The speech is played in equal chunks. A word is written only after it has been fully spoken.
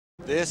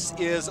This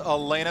is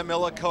Elena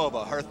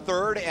Milikova, her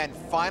third and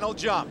final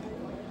jump.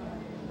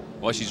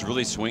 Well, she's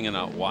really swinging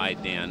out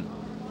wide, Dan,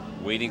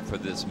 waiting for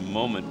this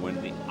moment when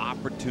the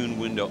opportune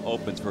window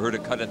opens for her to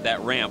cut at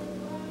that ramp.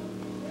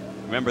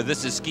 Remember,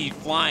 this is ski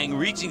flying,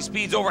 reaching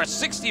speeds over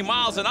 60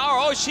 miles an hour.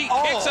 Oh, she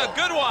kicks a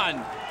good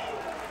one.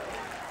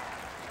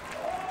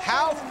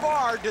 How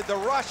far did the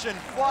Russian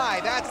fly?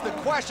 That's the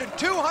question.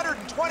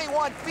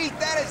 221 feet.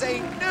 That is a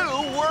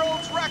new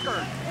world's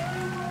record.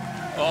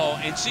 Oh,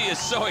 and she is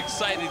so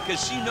excited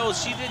because she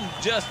knows she didn't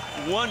just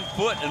 1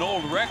 foot an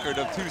old record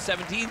of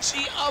 2:17.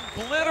 She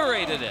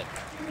obliterated it.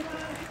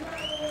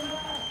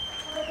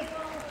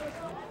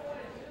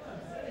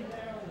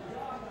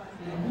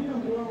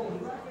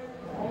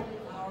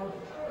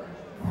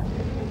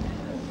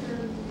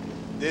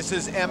 This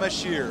is Emma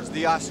Shears,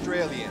 the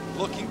Australian,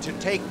 looking to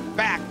take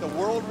back the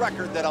world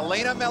record that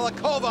Elena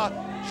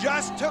Milikova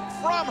just took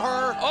from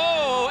her.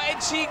 Oh,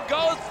 and she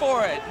goes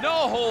for it. No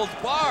holds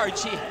barred.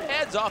 She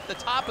heads off the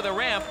top of the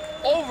ramp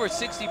over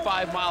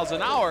 65 miles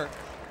an hour.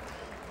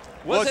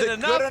 Was it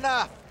enough? Good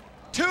enough?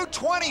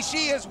 220,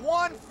 she is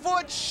 1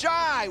 foot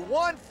shy,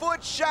 1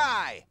 foot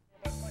shy.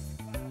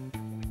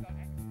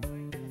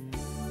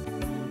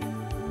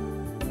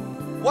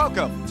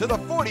 Welcome to the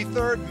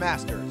 43rd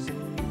Masters.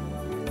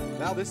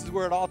 Now this is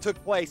where it all took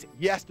place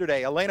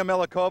yesterday. Elena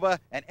Milikova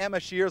and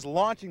Emma Shears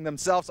launching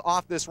themselves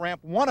off this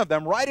ramp, one of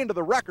them right into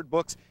the record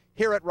books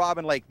here at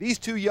Robin Lake. These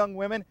two young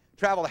women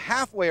traveled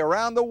halfway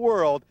around the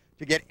world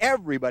to get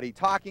everybody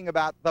talking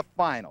about the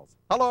finals.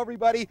 Hello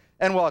everybody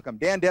and welcome.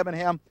 Dan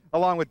Debenham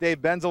along with Dave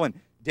Benzel. And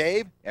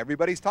Dave,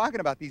 everybody's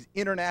talking about these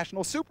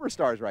international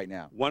superstars right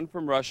now. One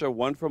from Russia,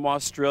 one from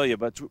Australia.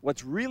 But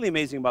what's really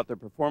amazing about their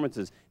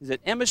performances is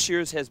that Emma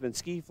Shears has been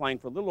ski flying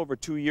for a little over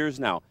 2 years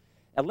now.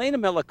 Elena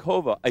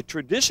Milikova, a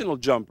traditional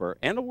jumper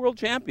and a world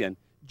champion,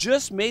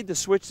 just made the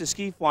switch to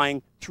ski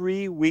flying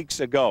 3 weeks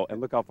ago. And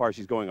look how far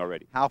she's going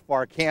already. How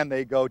far can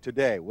they go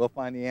today? We'll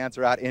find the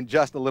answer out in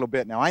just a little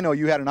bit. Now, I know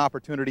you had an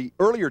opportunity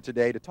earlier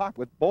today to talk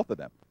with both of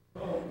them.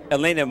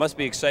 Elena, it must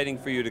be exciting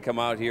for you to come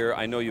out here.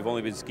 I know you've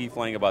only been ski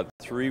flying about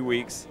 3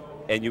 weeks,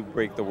 and you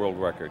break the world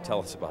record.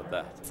 Tell us about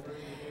that.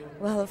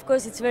 Well, of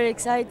course, it's very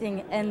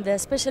exciting, and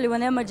especially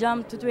when Emma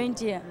jumped to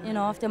 20, you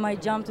know, after my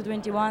jump to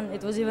 21,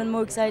 it was even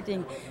more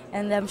exciting.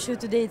 And I'm sure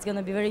today it's going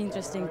to be very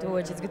interesting to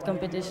watch. It's good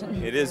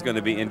competition. It is going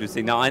to be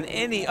interesting. Now, on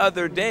any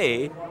other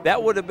day,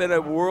 that would have been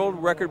a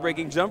world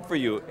record-breaking jump for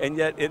you, and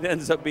yet it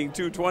ends up being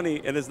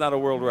 220, and it's not a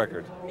world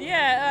record.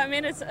 Yeah, I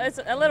mean, it's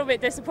a little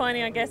bit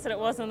disappointing, I guess, that it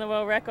wasn't the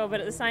world record, but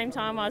at the same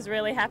time, I was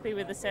really happy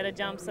with the set of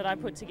jumps that I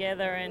put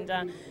together,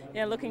 and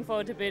yeah, looking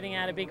forward to booting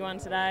out a big one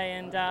today.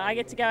 And I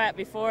get to go out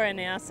before her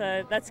now, so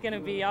that's going to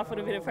be, I'll put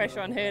a bit of pressure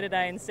on her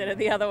today instead of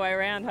the other way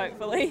around,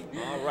 hopefully.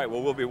 All right,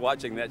 well, we'll be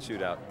watching that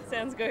shootout.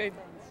 Sounds good.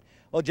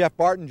 Well, Jeff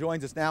Barton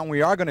joins us now, and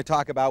we are going to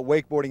talk about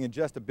wakeboarding in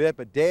just a bit.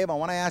 But, Dave, I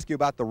want to ask you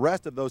about the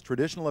rest of those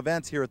traditional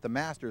events here at the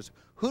Masters.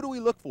 Who do we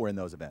look for in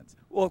those events?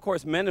 Well, of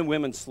course, men and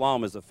women's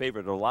slalom is a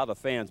favorite of a lot of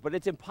fans, but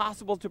it's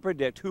impossible to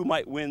predict who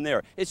might win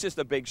there. It's just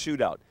a big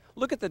shootout.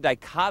 Look at the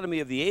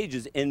dichotomy of the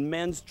ages in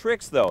men's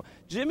tricks, though.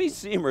 Jimmy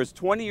Seamers,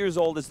 20 years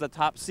old, is the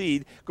top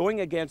seed, going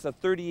against a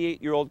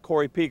 38-year-old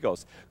Corey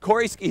Picos.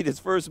 Corey skied his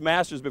first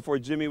Masters before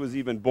Jimmy was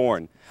even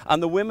born. On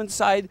the women's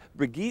side,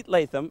 Brigitte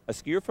Latham, a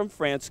skier from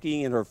France,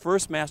 skiing in her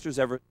first Masters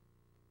ever.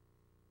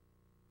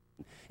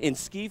 In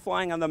ski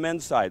flying on the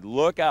men's side,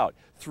 look out.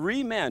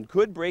 3 men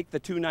could break the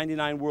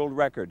 299 world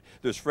record.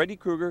 There's Freddie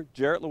Krueger,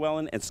 Jarrett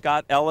Llewellyn, and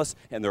Scott Ellis,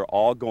 and they're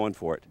all going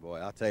for it. Boy,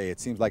 I'll tell you, it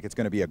seems like it's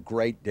going to be a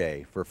great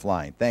day for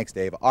flying. Thanks,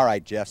 Dave. All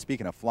right, Jeff,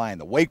 speaking of flying,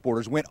 the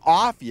wakeboarders went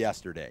off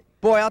yesterday.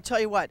 Boy, I'll tell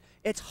you what,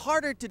 it's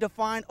harder to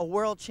define a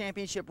world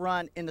championship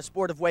run in the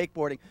sport of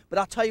wakeboarding, but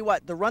I'll tell you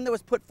what, the run that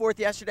was put forth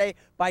yesterday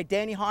by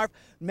Danny Harf,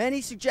 many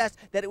suggest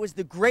that it was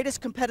the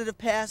greatest competitive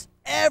pass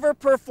ever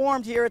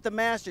performed here at the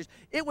Masters.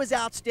 It was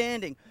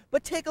outstanding.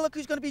 But take a look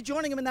who's going to be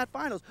joining him in that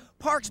finals.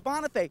 Parks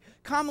Bonifay,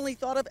 commonly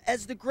thought of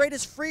as the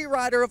greatest free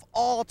rider of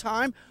all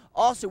time.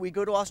 Also, we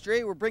go to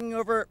Australia, we're bringing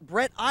over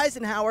Brett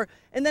Eisenhower,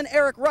 and then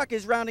Eric Ruck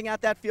is rounding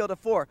out that field of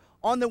 4.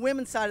 On the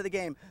women's side of the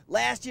game,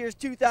 last year's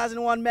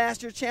 2001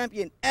 Masters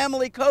champion,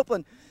 Emily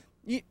Copeland.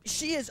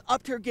 She has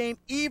upped her game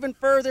even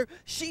further.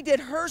 She did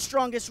her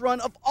strongest run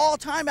of all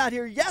time out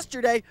here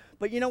yesterday,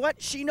 but you know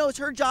what? She knows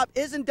her job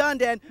isn't done,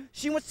 Dan.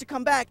 She wants to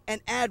come back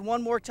and add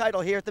one more title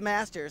here at the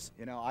Masters.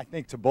 You know, I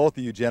think to both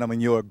of you gentlemen,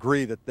 you'll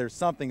agree that there's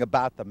something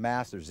about the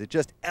Masters. It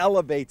just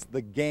elevates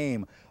the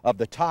game of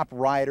the top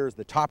riders,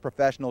 the top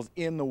professionals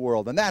in the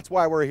world, and that's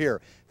why we're here.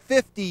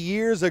 50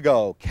 years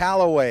ago,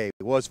 Callaway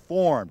was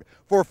formed.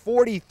 For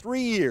 43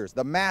 years,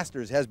 the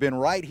Masters has been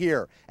right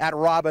here at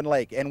Robin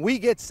Lake. And we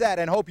get set,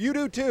 and hope you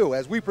do too,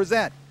 as we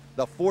present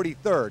the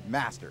 43rd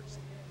Masters.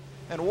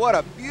 And what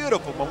a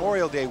beautiful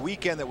Memorial Day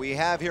weekend that we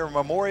have here.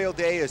 Memorial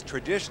Day is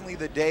traditionally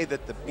the day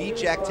that the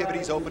beach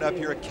activities open up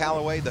here at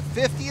Callaway, the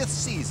 50th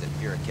season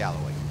here at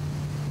Callaway.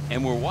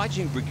 And we're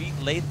watching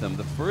Brigitte Latham,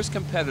 the first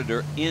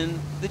competitor in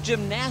the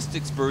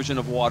gymnastics version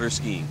of water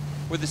skiing.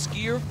 where the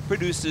skier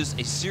produces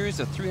a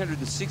series of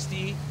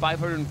 360,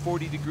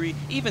 540-degree,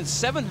 even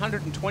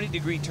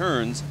 720-degree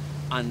turns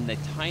on the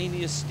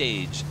tiniest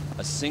stage,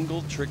 a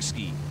single trick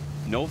ski.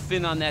 No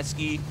fin on that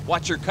ski.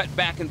 Watch her cut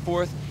back and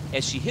forth.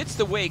 As she hits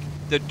the wake,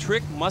 the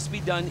trick must be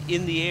done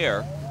in the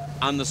air.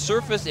 On the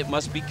surface, it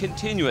must be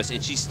continuous,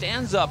 and she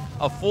stands up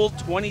a full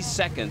 20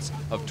 seconds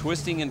of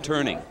twisting and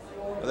turning.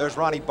 Well, there's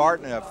Ronnie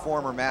Barton, a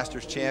former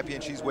Masters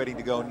champion. She's waiting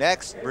to go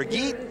next.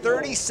 Brigitte,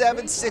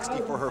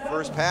 37.60 for her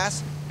first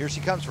pass. Here she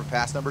comes for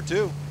pass number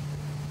 2.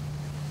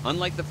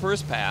 Unlike the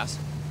first pass,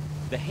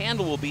 the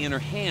handle will be in her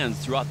hands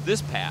throughout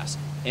this pass,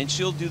 and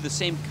she'll do the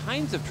same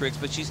kinds of tricks,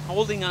 but she's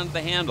holding onto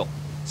the handle.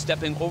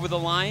 Stepping over the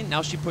line,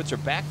 now she puts her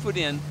back foot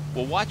in.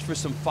 We'll watch for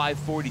some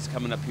 540s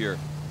coming up here.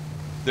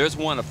 There's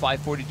one, a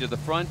 540 to the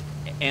front,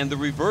 and the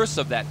reverse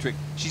of that trick.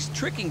 She's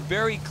tricking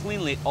very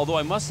cleanly, although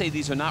I must say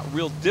these are not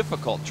real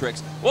difficult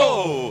tricks.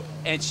 Whoa!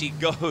 And she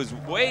goes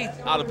way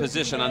out of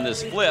position on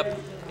this flip.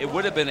 It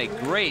would have been a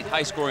great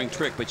high-scoring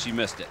trick, but she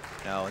missed it.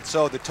 No, and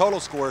so the total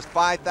score is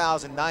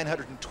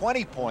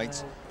 5,920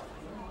 points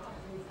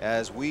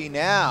as we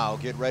now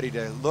get ready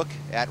to look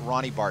at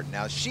Ronnie Barton.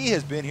 Now, she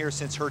has been here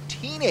since her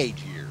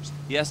teenage years.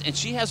 Yes, and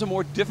she has a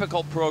more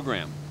difficult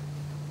program.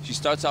 She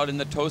starts out in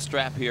the toe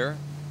strap here,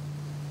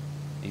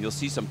 and you'll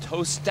see some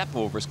toe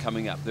step-overs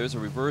coming up. There's a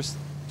reverse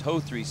toe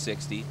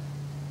 360.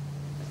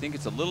 I think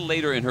it's a little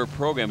later in her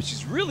program.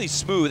 She's really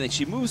smooth, and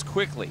she moves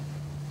quickly.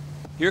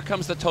 Here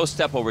comes the toe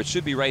step-over. It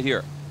should be right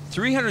here.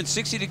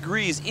 360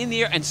 degrees in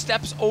the air and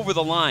steps over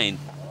the line.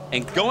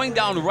 And going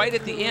down right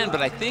at the end,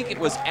 but I think it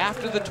was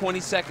after the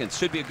 20 seconds.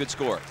 Should be a good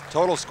score.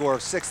 Total score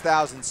of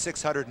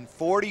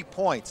 6,640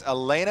 points.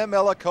 Elena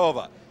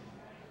Milikova.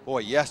 Boy,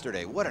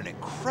 yesterday, what an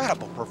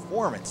incredible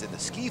performance in the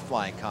ski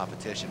flying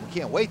competition. We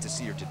can't wait to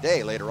see her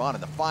today later on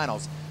in the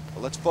finals.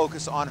 But let's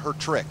focus on her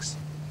tricks.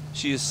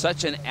 She is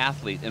such an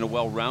athlete and a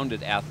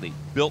well-rounded athlete,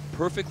 built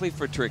perfectly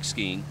for trick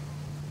skiing,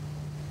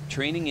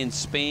 training in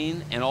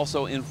Spain and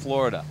also in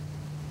Florida.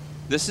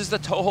 This is the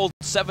toe hold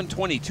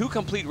 720, 2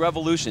 complete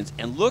revolutions,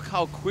 and look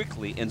how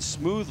quickly and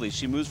smoothly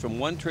she moves from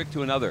one trick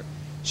to another.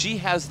 She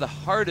has the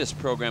hardest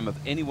program of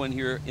anyone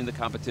here in the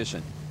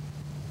competition.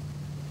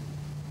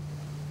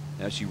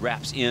 Now she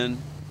wraps in,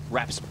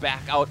 wraps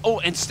back out, oh,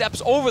 and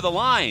steps over the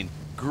line.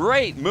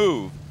 Great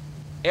move.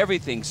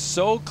 Everything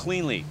so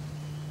cleanly.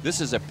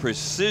 This is a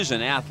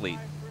precision athlete,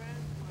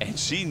 and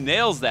she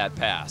nails that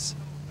pass.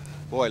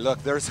 Boy,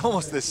 look, there's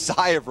almost this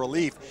sigh of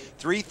relief.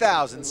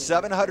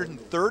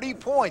 3,730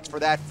 points for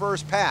that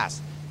first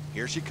pass.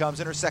 Here she comes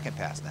in her second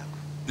pass now.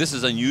 This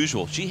is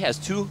unusual. She has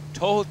 2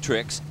 toe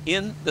tricks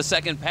in the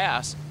second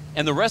pass,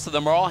 and the rest of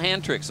them are all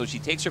hand tricks. So she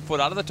takes her foot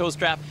out of the toe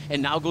strap and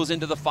now goes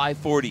into the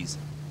 540s.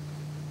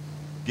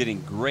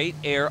 Getting great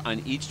air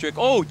on each trick.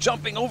 Oh,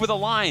 jumping over the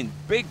line.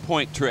 Big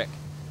point trick.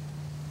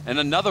 And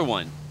another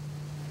one.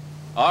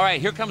 All right,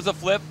 here comes the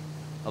flip.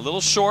 A little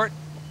short.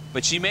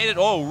 But she made it,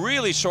 oh,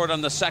 really short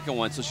on the second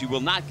one, so she will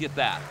not get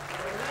that.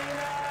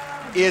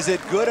 Is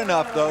it good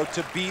enough, though,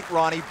 to beat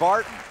Ronnie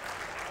Barton?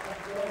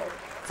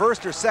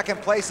 First or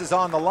second place is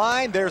on the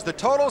line. There's the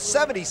total,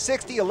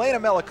 70-60. Elena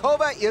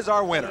Milikova is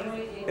our winner.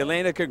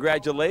 Elena,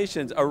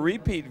 congratulations. A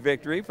repeat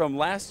victory from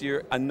last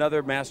year,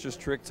 another Masters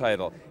trick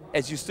title.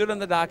 As you stood on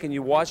the dock and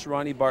you watched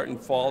Ronnie Barton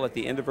fall at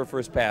the end of her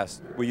first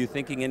pass, were you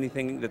thinking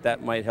anything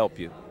that might help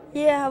you?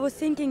 Yeah, I was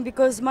thinking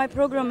because my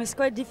program is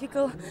quite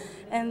difficult,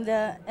 and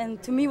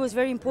to me it was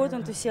very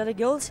important to see other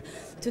girls,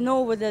 to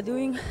know what they're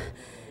doing,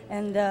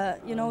 and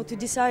you know, to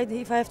decide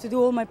if I have to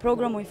do all my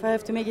program or if I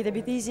have to make it a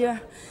bit easier.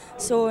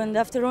 So, and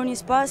after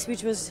Ronnie's pass,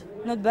 which was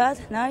not bad,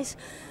 nice,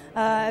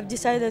 I've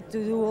decided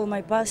to do all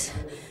my pass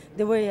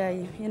the way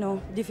I, you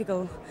know,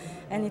 difficult,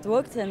 and it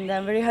worked, and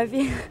I'm very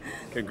happy.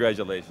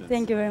 Congratulations.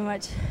 Thank you very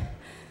much.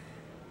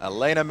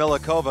 Elena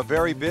Milikova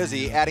very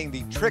busy, adding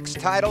the tricks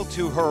title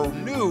to her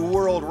new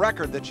world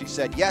record that she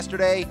set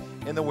yesterday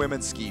in the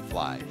women's ski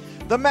fly.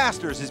 The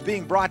Masters is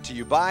being brought to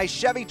you by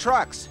Chevy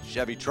Trucks.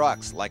 Chevy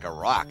Trucks, like a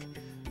rock.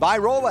 By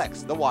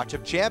Rolex, the watch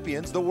of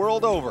champions the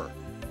world over.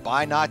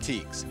 By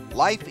Nautiques,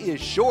 life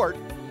is short,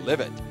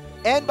 live it.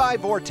 And by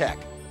Vortec,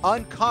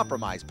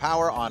 uncompromised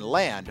power on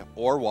land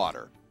or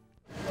water.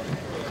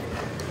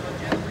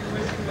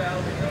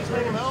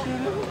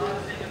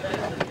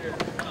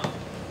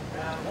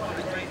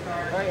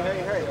 Hey.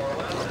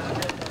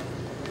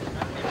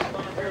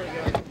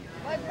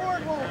 My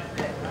board won't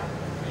fit.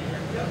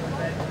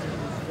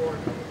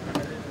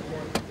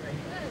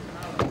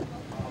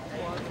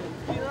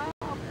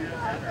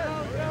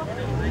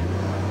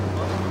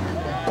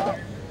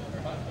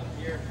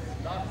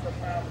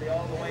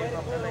 All the way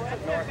from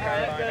North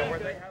Carolina, where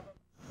they have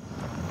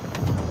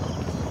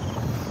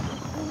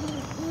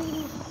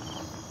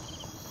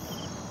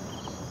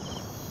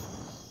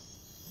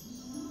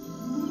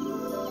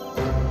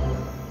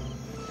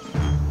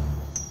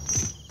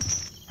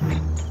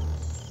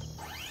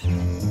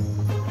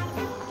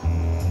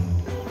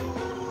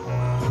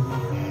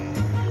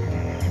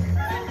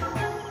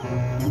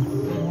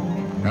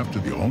After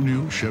the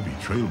all-new Chevy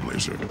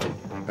Trailblazer,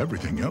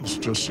 Everything else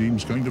just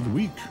seems kind of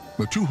weak.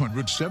 The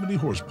 270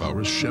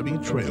 horsepower Chevy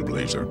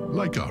Trailblazer,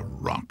 like a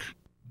rock.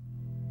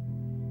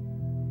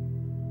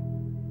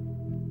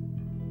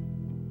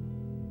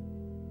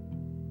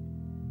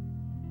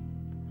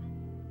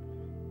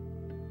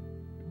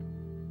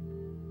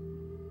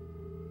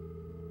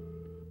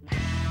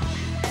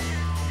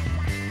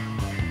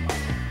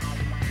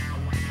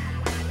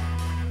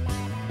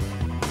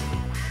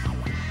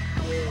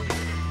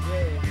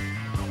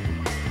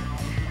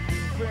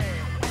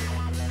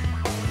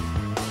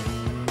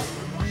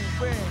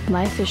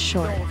 Life is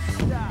short.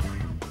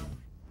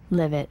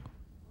 Live it.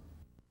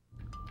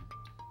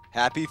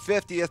 Happy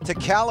 50th to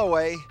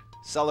Callaway,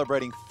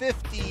 celebrating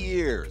 50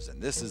 years.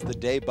 And this is the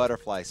Day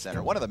Butterfly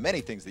Center, one of the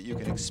many things that you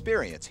can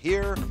experience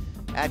here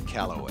at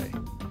Callaway.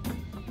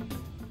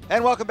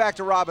 And welcome back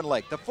to Robin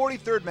Lake, the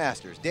 43rd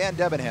Masters. Dan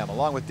Debenham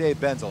along with Dave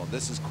Benzel, and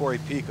this is Corey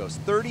Picos.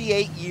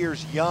 38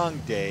 years young,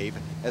 Dave,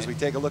 as we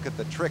take a look at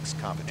the tricks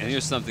competition. And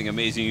here's something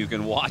amazing. You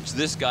can watch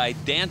this guy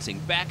dancing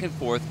back and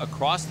forth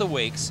across the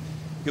wakes.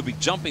 He'll be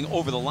jumping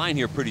over the line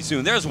here pretty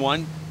soon. There's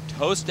one.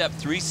 Toe step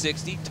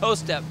 360, toe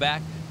step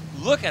back.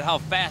 Look at how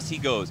fast he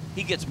goes.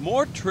 He gets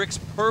more tricks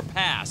per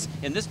pass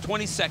in this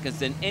 20 seconds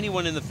than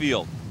anyone in the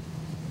field.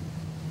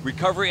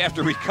 Recovery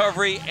after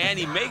recovery, and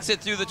he makes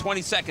it through the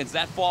 20 seconds.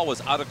 That fall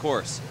was out of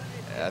course.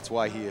 That's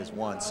why he has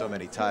won so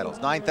many titles.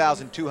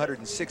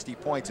 9,260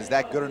 points. Is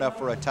that good enough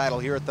for a title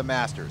here at the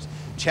Masters?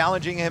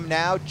 Challenging him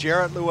now,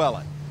 Jarrett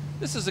Llewellyn.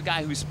 This is a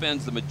guy who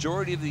spends the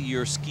majority of the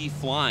year ski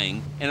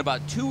flying, and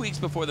about 2 weeks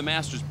before the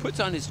Masters puts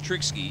on his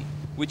trick ski,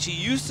 which he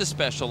used to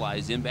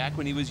specialize in back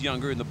when he was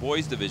younger in the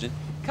boys division,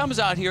 comes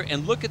out here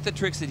and look at the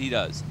tricks that he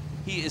does.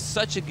 He is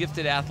such a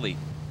gifted athlete.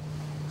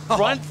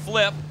 Front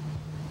flip,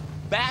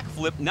 back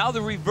flip, now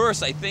the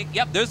reverse, I think.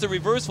 Yep, there's the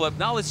reverse flip.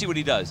 Now let's see what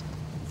he does.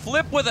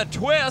 Flip with a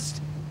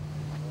twist,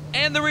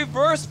 and the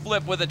reverse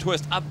flip with a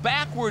twist. A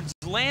backwards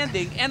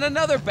landing and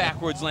another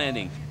backwards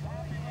landing.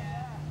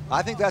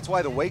 I think that's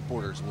why the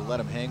wakeboarders will let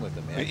him hang with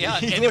them, man. Yeah,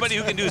 anybody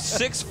who can do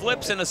 6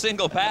 flips in a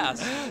single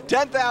pass.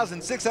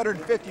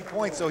 10,650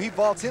 points, so he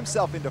vaults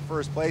himself into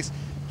first place.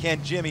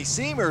 Can Jimmy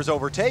Seamers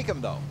overtake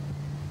him, though?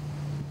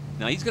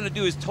 Now he's going to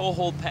do his toe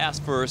hold pass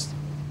first.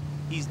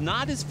 He's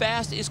not as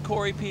fast as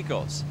Corey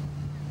Picos.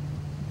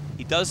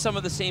 He does some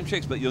of the same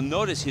tricks, but you'll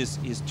notice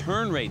his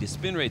turn rate, his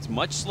spin rate's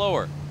much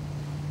slower.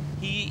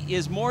 He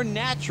is more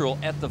natural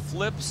at the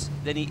flips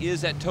than he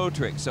is at toe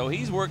tricks, so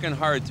he's working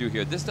hard through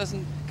here. This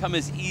doesn't come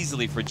as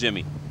easily for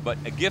Jimmy, but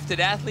a gifted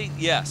athlete,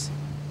 yes.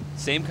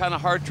 Same kind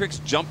of hard tricks,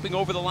 jumping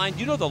over the line.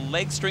 Do you know the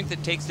leg strength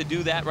it takes to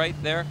do that right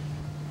there?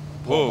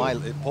 Pull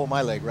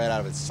my leg right out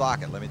of its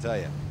socket, let me tell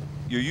you.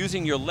 You're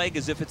using your leg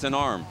as if it's an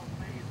arm.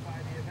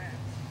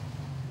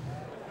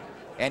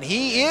 And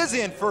he is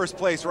in first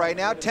place right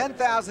now,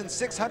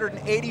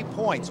 10,680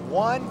 points.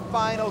 One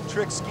final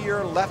trick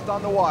skier left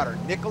on the water,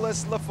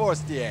 Nicolas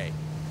Leforestier.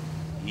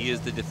 He is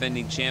the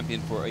defending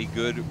champion for a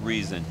good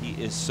reason. He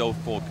is so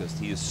focused.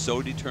 He is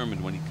so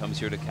determined when he comes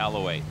here to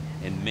Callaway.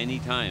 And many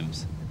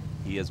times,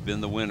 he has been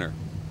the winner.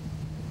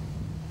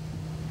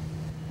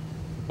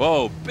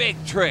 Whoa, big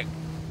trick.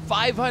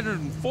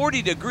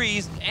 540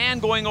 degrees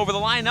and going over the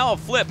line. Now a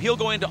flip. He'll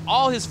go into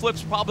all his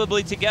flips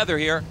probably together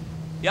here.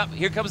 Yep,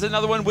 here comes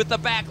another one with the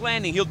back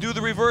landing. He'll do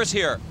the reverse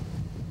here.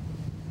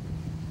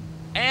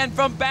 And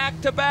from back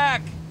to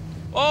back.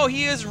 Oh,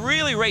 he is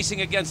really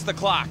racing against the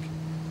clock.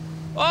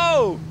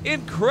 Oh,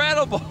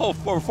 incredible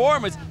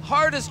performance.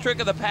 Hardest trick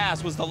of the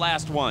pass was the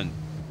last one.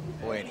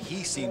 Boy, and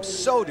he seems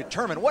so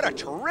determined. What a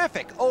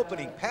terrific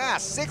opening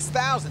pass.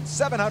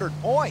 6,700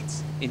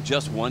 points. In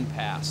just one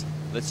pass.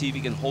 Let's see if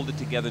he can hold it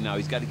together now.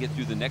 He's got to get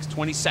through the next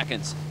 20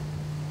 seconds.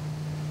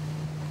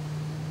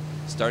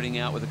 Starting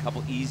out with a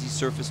couple easy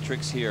surface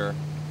tricks here.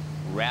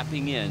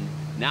 Wrapping in.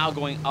 Now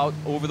going out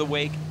over the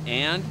wake.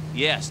 And,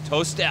 yes,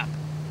 toe step.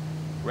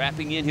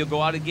 Wrapping in. He'll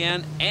go out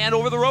again. And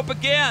over the rope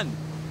again.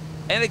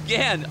 And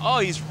again. Oh,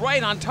 he's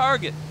right on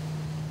target.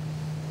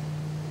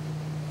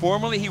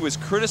 Formerly, he was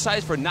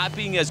criticized for not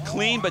being as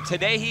clean, but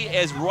today he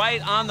is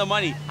right on the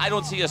money. I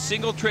don't see a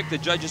single trick the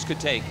judges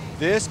could take.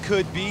 This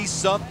could be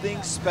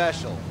something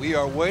special. We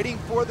are waiting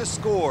for the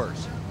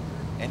scores.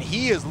 And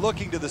he is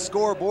looking to the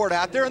scoreboard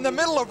out there in the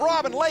middle of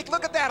Robin Lake.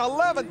 Look at that,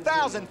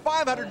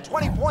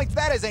 11,520 points.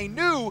 That is a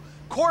new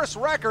course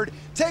record.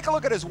 Take a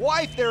look at his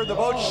wife there in the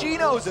boat. She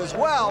knows as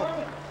well.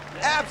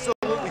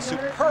 Absolutely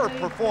superb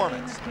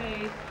performance.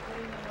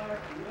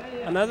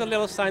 Another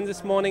little sign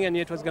this morning, I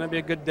knew it was going to be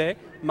a good day.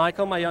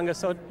 Michael, my younger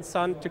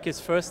son, took his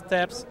first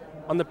steps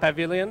on the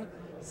pavilion.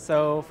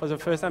 So for the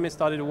first time he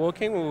started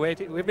walking.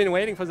 We've been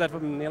waiting for that for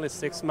nearly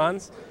 6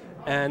 months.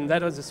 And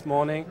that was this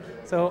morning.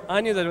 So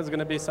I knew that it was going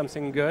to be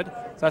something good.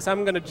 So I said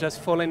I'm going to just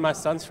follow in my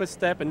son's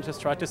footstep and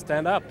just try to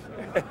stand up.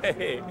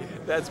 Hey,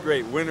 that's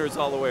great. Winners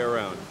all the way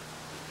around.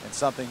 And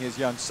something his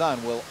young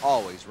son will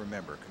always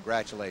remember.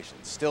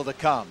 Congratulations. Still to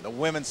come, the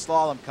women's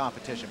slalom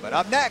competition. But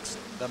up next,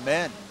 the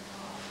men.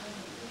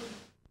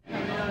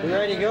 You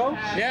ready to go?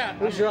 Yeah.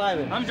 Who's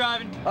driving? I'm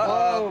driving.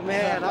 Oh,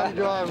 man, I'm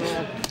driving,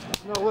 man.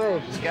 No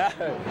way. Let's go.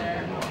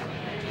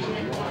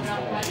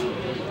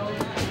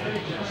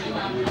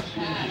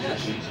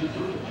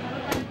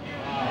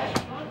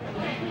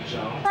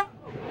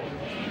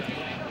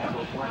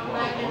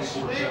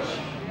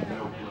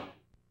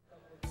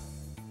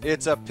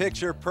 It's a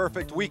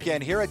picture-perfect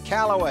weekend here at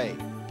Callaway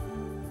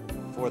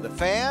for the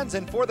fans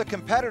and for the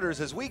competitors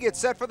as we get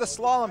set for the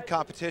slalom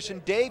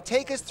competition. Dave,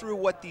 take us through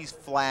what these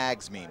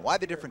flags mean. Why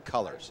the different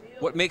colors?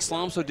 What makes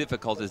slalom so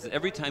difficult is that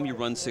every time you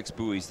run 6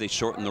 buoys, they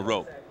shorten the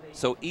rope.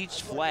 So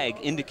each flag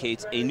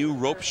indicates a new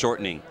rope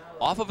shortening.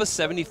 Off of a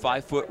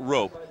 75-foot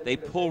rope, they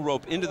pull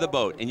rope into the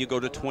boat, and you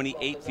go to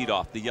 28 feet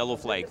off, the yellow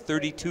flag,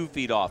 32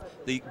 feet off,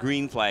 the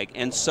green flag,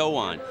 and so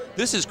on.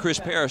 This is Chris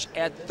Parrish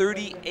at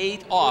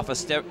 38 off a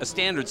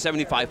standard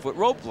 75-foot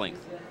rope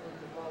length.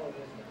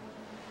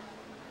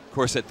 Of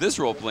course, at this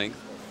rope length,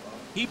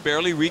 he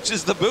barely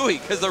reaches the buoy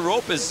because the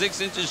rope is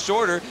 6 inches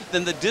shorter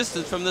than the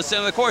distance from the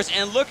center of the course.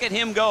 And look at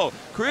him go.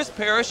 Chris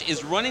Parrish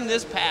is running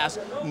this pass,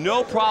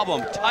 no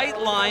problem. Tight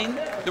line,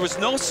 there was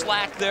no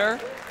slack there.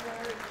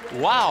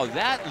 Wow,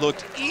 that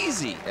looked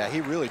easy. Yeah, he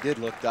really did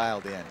look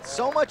dialed in.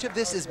 So much of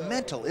this is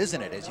mental,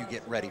 isn't it, as you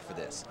get ready for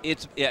this?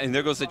 Yeah, and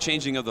there goes the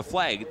changing of the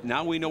flag.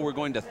 Now we know we're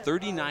going to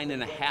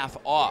 39.5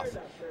 off.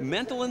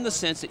 Mental in the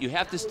sense that you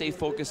have to stay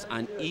focused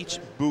on each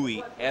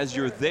buoy as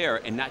you're there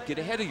and not get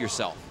ahead of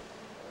yourself.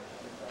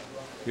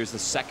 Here's the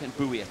second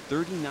buoy at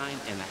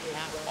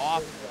 39.5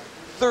 off.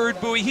 Third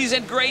buoy, he's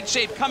in great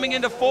shape, coming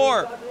into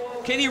 4.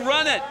 Can he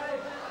run it?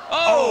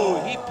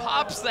 Oh, he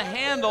pops the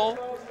handle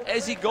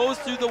as he goes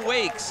through the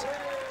wakes.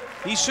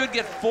 He should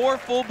get 4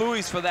 full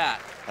buoys for that.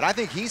 And I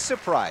think he's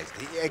surprised.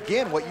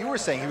 Again, what you were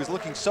saying, he was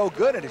looking so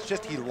good, and it's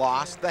just he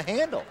lost the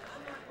handle.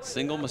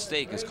 Single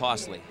mistake is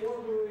costly.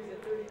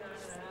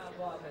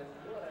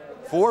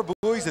 4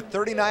 buoys at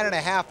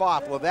 39.5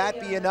 off. Will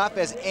that be enough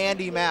as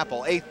Andy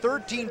Mapple, a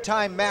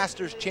 13-time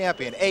Masters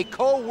champion, a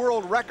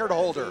co-world record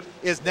holder,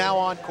 is now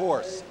on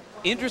course?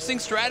 Interesting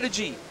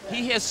strategy.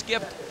 He has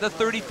skipped the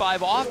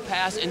 35 off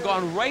pass and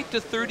gone right to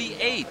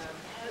 38.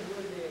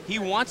 He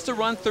wants to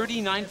run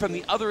 39 from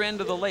the other end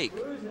of the lake.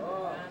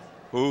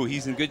 Ooh,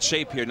 he's in good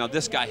shape here. Now,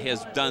 this guy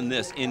has done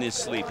this in his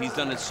sleep. He's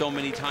done it so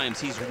many times.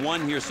 He's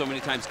won here so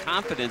many times.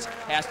 Confidence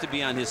has to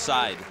be on his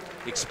side.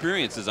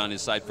 Experience is on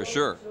his side for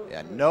sure.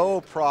 Yeah, no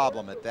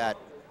problem at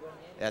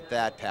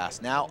that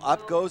pass. Now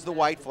up goes the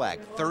white flag.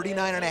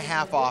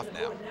 39.5 off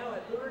now.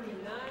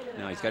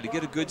 Now he's got to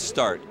get a good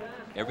start.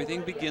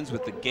 Everything begins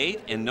with the gate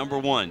and number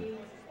 1.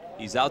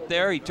 He's out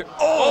there.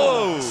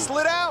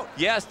 Slid out.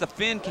 Yes, the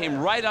fin came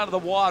right out of the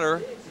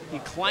water. He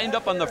climbed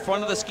up on the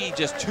front of the ski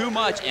just too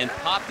much and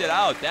popped it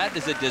out. That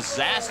is a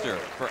disaster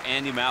for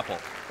Andy Mapple.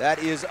 That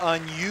is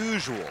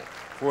unusual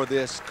for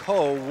this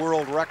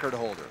co-world record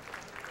holder.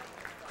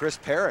 Chris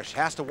Parrish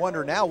has to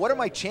wonder now, what are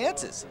my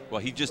chances? Well,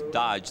 he just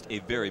dodged a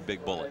very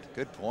big bullet.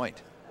 Good point.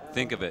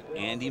 Think of it.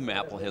 Andy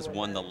Mapple has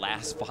won the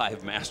last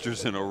 5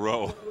 Masters in a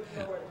row.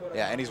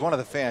 Yeah, and he's one of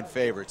the fan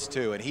favorites,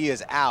 too, and he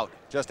is out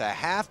just a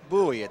half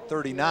buoy at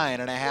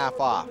 39.5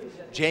 off.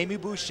 Jamie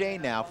Boucher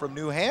now from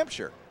New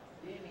Hampshire.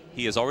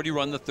 He has already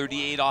run the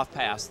 38 off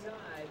pass.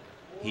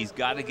 He's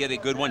got to get a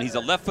good one. He's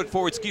a left foot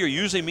forward skier.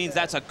 Usually means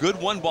that's a good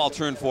 1-ball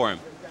turn for him.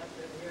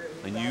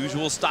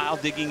 Unusual style,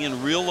 digging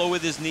in real low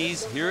with his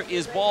knees. Here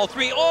is ball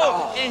 3.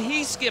 And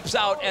he skips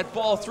out at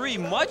ball 3,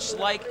 much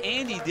like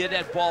Andy did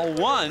at ball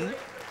 1.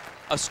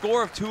 A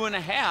score of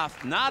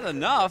 2.5, not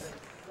enough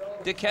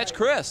to catch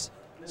Chris.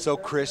 So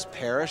Chris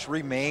Parrish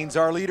remains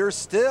our leader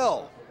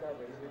still.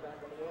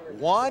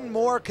 One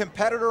more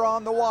competitor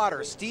on the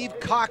water, Steve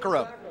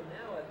Cockram.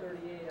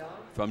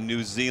 From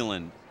New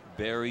Zealand,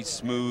 very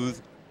smooth,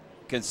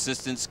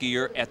 consistent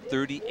skier at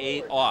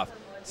 38 off.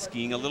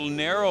 Skiing a little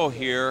narrow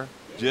here,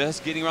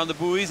 just getting around the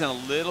buoys and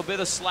a little bit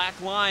of slack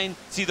line.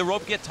 See the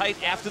rope get tight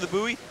after the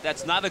buoy?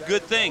 That's not a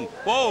good thing.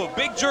 Whoa,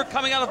 big jerk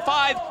coming out of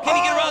 5. Can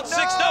he get around 6?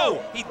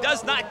 No, he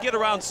does not get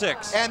around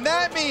 6. And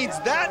that means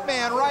that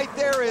man right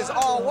there is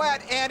all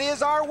wet and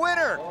is our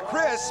winner,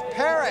 Chris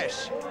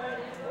Parrish.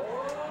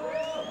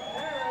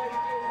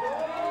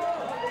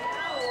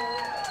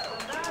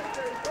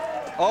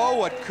 Oh,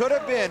 what could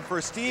have been for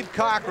Steve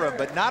Cockram,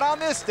 but not on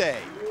this day.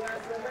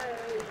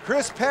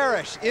 Chris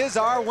Parrish is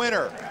our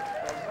winner.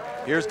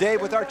 Here's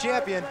Dave with our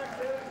champion.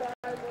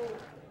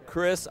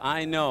 Chris,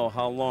 I know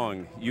how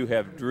long you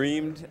have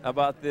dreamed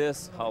about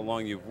this, how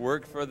long you've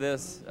worked for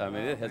this. I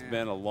mean, it has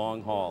been a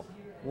long haul.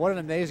 What an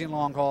amazing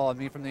long haul. I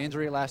mean, from the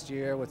injury last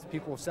year with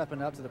people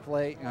stepping up to the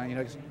plate,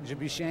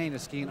 Boucher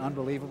is skiing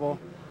unbelievable.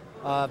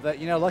 But,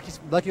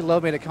 Lucky Lowe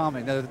made it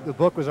coming. The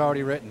book was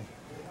already written.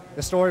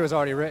 The story was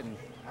already written.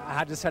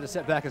 I just had to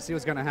sit back and see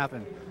what's going to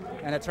happen.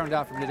 And it turned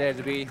out for me today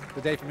to be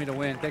the day for me to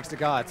win, thanks to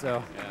God.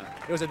 So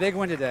It was a big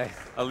win today.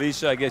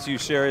 Alicia, I guess you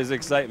share his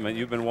excitement.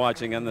 You've been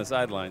watching on the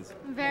sidelines.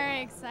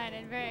 Very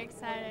excited, very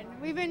excited.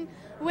 We've been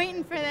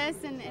waiting for this,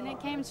 and it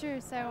came true,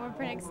 so we're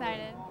pretty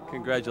excited.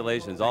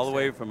 Congratulations. All the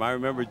way from, I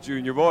remember,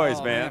 junior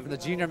boys, man. From the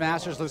junior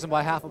masters, losing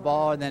by half a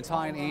ball, and then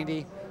tying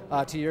Andy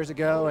 2 years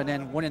ago, and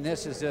then winning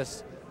this is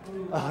just,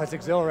 it's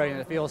exhilarating.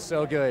 It feels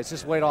so good. It's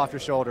just weight off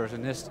your shoulders,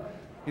 and just,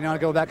 I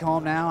go back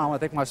home now. I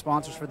want to thank my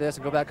sponsors for this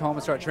and go back home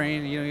and start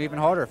training even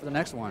harder for the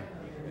next one.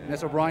 And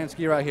this O'Brien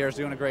ski right here is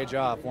doing a great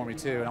job for me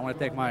too. And I want to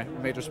thank my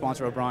major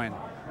sponsor, O'Brien.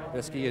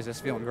 This ski is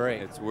just feeling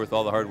great. It's worth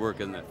all the hard work,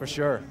 isn't it? For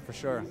sure, for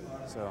sure.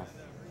 So,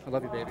 I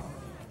love you, baby.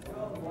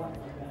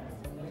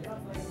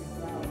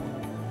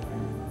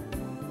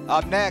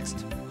 Up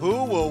next,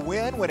 who will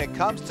win when it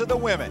comes to the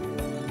women?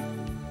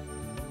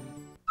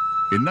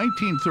 In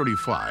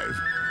 1935,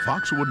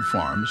 Foxwood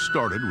Farms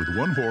started with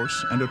one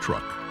horse and a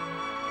truck.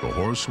 The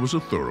horse was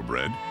a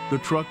thoroughbred, the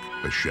truck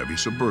a Chevy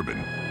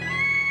Suburban.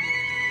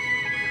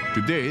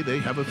 Today, they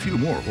have a few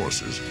more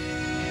horses,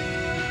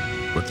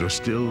 but there's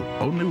still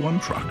only one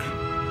truck,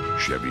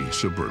 Chevy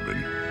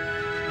Suburban.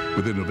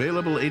 With an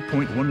available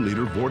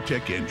 8.1-liter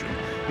Vortec engine,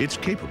 it's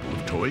capable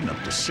of towing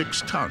up to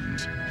 6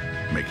 tons,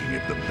 making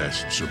it the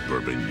best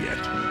Suburban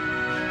yet.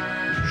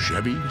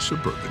 Chevy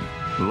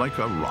Suburban, like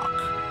a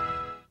rock.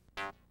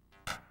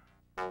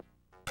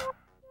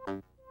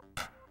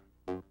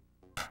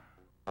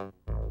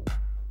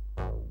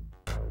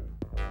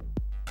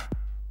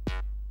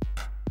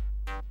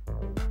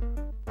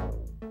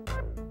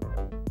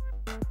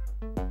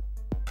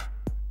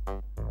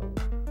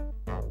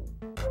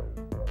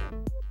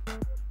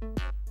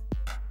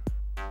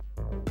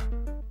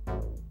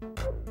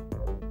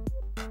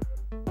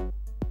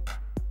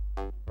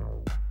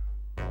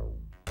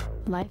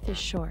 Life is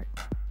short.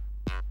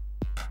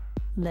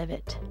 Live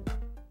it.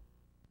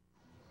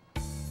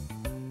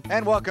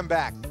 And welcome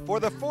back for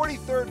the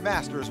 43rd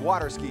Masters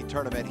Water Ski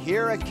Tournament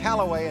here at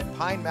Callaway in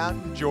Pine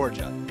Mountain,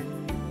 Georgia.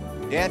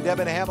 Dan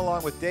Debenham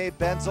along with Dave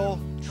Benzel.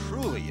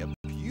 Truly a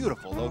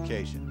beautiful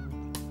location.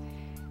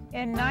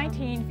 In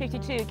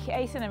 1952,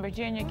 Cason and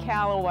Virginia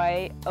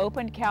Callaway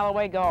opened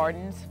Callaway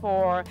Gardens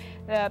for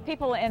the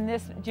people in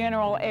this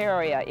general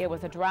area. It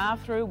was a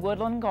drive-through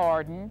woodland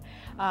garden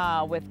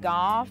with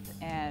golf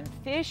and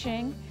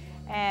fishing,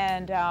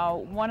 and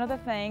one of the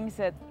things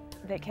that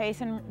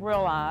Cason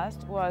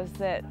realized was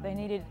that they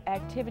needed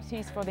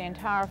activities for the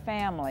entire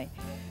family.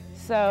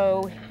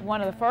 So one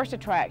of the first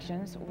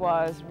attractions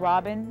was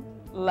Robin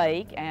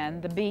Lake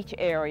and the beach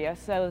area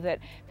so that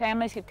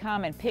families could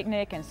come and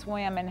picnic and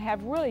swim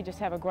and really just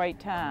have a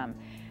great time.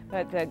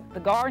 But the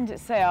gardens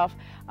itself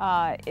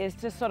is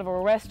just sort of a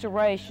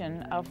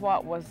restoration of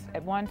what was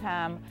at one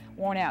time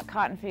worn out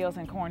cotton fields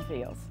and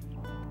cornfields.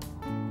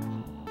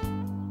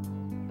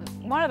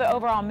 One of the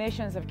overall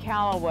missions of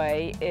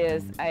Callaway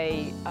is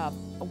a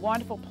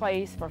wonderful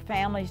place for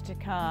families to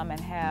come and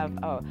have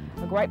a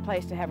great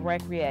place to have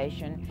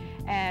recreation,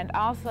 and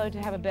also to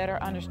have a better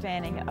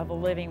understanding of the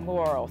living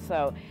world.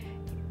 So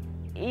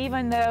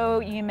even though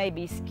you may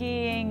be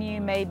skiing, you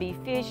may be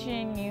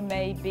fishing, you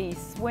may be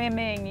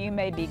swimming, you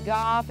may be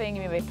golfing,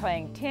 you may be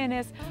playing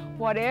tennis,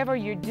 whatever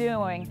you're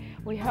doing,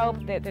 we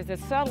hope that there's a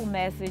subtle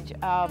message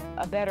of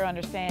a better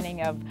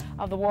understanding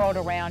of the world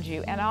around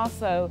you, and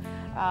also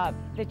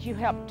that you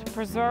help to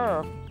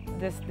preserve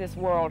this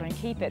world and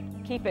keep it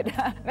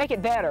make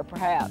it better,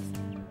 perhaps.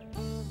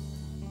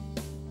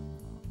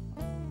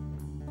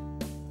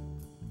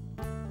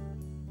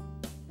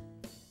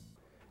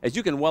 As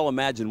you can well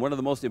imagine, one of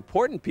the most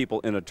important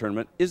people in a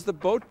tournament is the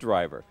boat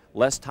driver.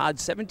 Les Todd,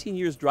 17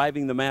 years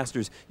driving the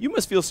Masters. You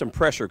must feel some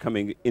pressure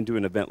coming into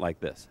an event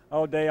like this.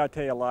 All day, I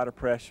tell you, a lot of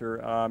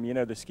pressure. You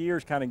know, the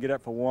skiers kind of get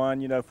up for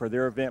one, you know, for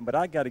their event, but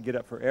I got to get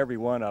up for every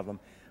one of them.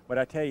 But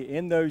I tell you,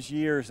 in those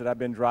years that I've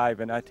been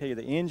driving, I tell you,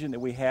 the engine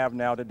that we have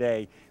now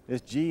today,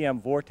 this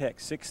GM Vortec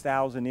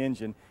 6000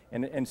 engine,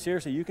 and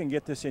seriously, you can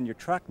get this in your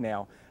truck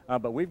now,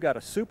 but we've got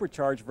a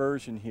supercharged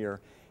version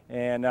here.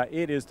 And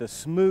it is the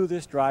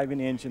smoothest driving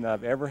engine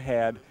I've ever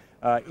had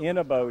in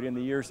a boat in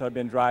the years I've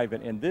been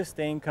driving. And this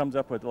thing comes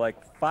up with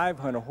like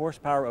 500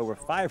 horsepower, over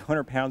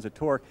 500 pounds of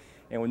torque.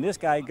 And when this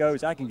guy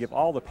goes, I can give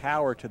all the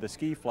power to the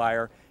ski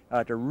flyer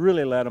to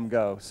really let him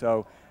go.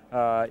 So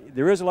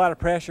there is a lot of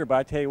pressure, but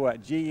I tell you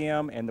what,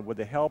 GM and with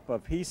the help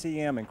of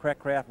PCM and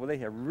Craft, well, they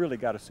have really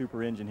got a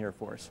super engine here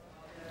for us.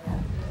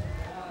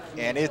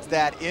 And it's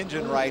that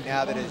engine right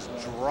now that is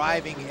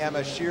driving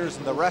Emma Shears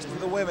and the rest of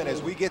the women as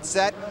we get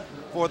set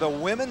for the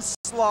women's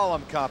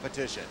slalom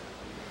competition.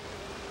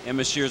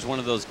 Emma Shears, one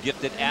of those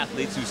gifted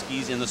athletes who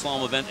skis in the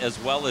slalom event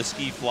as well as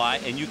ski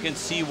fly, and you can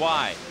see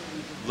why.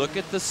 Look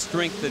at the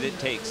strength that it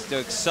takes to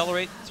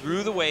accelerate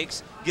through the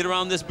wakes, get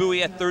around this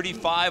buoy at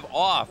 35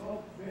 off.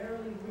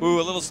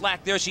 Ooh, a little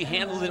slack there. She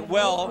handled it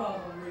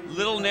well.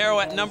 Little narrow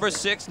at number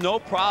 6, no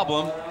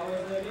problem.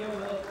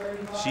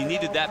 She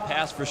needed that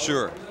pass for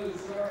sure.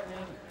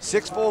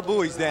 6 full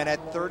buoys then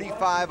at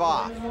 35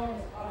 off.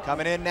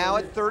 Coming in now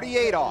at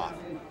 38 off.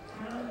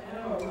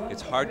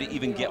 It's hard to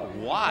even get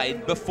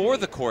wide before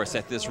the course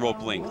at this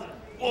rope length.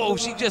 Oh,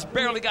 she just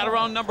barely got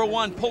around number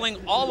 1, pulling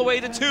all the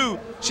way to 2.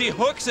 She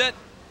hooks it,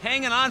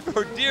 hanging on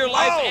for dear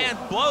life, and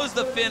blows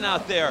the fin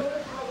out there.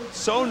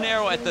 So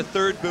narrow at the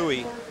 3rd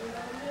buoy.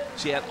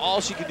 She had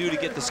all she could do to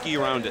get the ski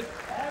around it.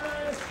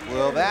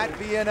 Will that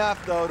be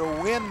enough, though,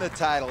 to win the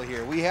title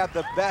here? We have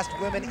the best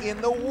women in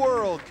the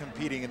world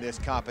competing in this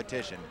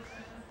competition.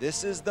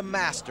 This is the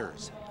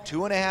Masters,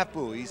 2.5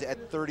 buoys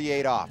at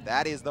 38 off.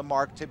 That is the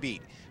mark to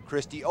beat.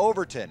 Christy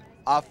Overton,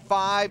 a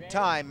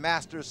 5-time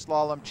Masters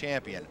slalom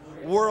champion,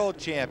 world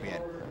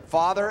champion,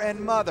 father and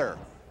mother,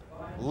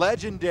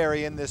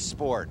 legendary in this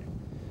sport.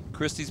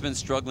 Christy's been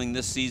struggling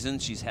this season.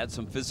 She's had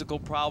some physical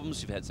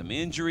problems. She's had some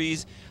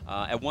injuries.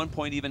 At one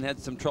point even had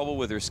some trouble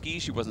with her ski.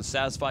 She wasn't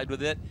satisfied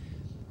with it.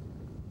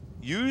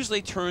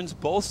 Usually turns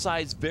both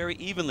sides very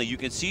evenly. You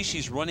can see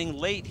she's running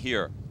late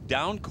here,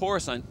 down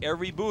course on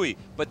every buoy,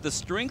 but the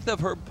strength of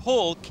her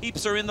pull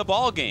keeps her in the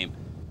ball game.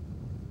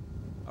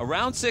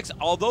 Around 6,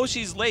 although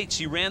she's late,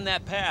 she ran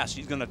that pass.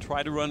 She's going to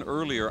try to run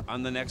earlier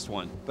on the next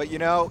one. But you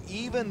know,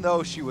 even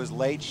though she was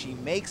late, she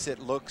makes it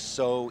look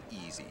so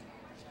easy.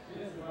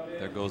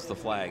 There goes the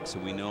flag, so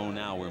we know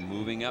now we're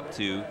moving up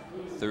to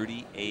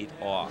 38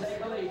 off.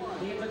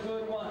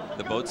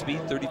 The boat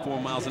speed,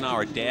 34 miles an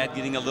hour. Dad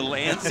getting a little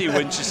antsy,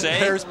 wouldn't you say?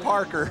 There's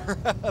Parker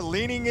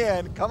leaning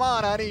in. Come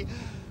on, honey.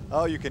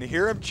 Oh, you can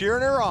hear him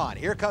cheering her on.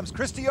 Here comes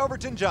Christy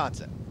Overton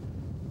Johnson.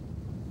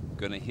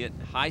 Going to hit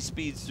high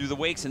speeds through the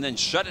wakes and then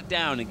shut it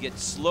down and get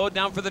slowed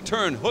down for the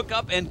turn. Hook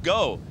up and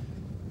go.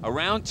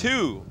 Around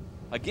 2.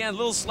 Again, a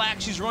little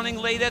slack. She's running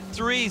late at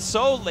 3.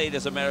 So late,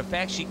 as a matter of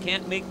fact, she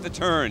can't make the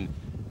turn.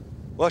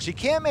 Well, she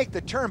can't make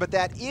the turn, but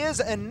that is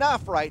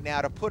enough right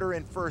now to put her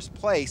in first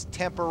place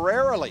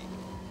temporarily.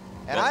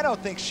 And well, I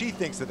don't think she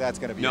thinks that that's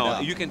going to be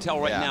enough. No, you can tell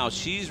right now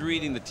she's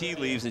reading the tea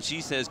leaves, and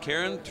she says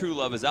Karen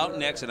Truelove is out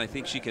next, and I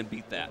think she can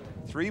beat that.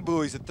 3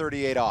 buoys at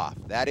 38 off.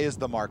 That is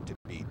the mark to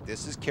beat.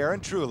 This is Karen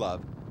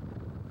Truelove.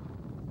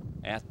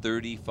 At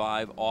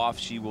 35 off,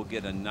 she will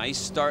get a nice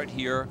start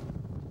here.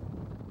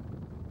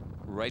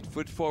 Right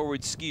foot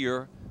forward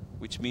skier,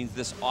 which means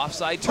this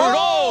offside turn.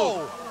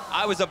 Oh!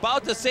 I was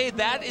about to say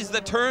that is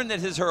the turn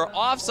that is her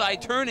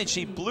offside turn, and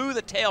she blew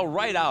the tail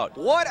right out.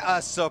 What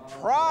a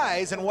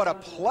surprise, and what a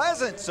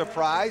pleasant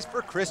surprise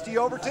for Christy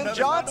Overton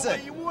Johnson.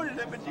 You wanted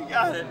it, but you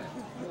got it.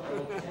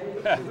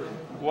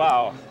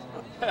 Wow.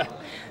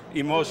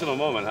 Emotional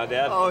moment, huh,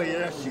 Dad? Oh,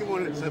 yeah, she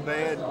wanted it so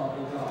bad.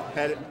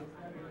 Had it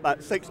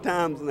about 6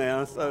 times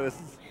now, so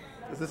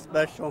this is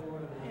special.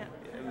 Yeah.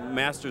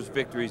 Masters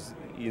victories,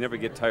 you never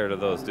get tired of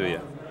those, do you?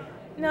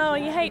 No,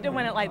 you hate to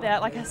win it like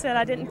that. Like I said,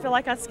 I didn't feel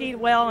like I skied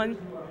well, and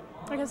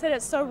like I said,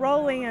 it's so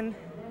rolling, and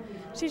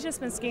she's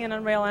just been skiing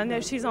unreal. I know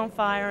she's on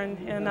fire,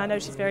 and I know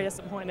she's very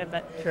disappointed.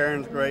 But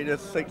Karen's great. There's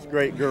 6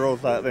 great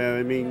girls out there.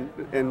 I mean,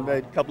 and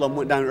a couple of them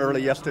went down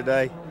early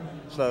yesterday,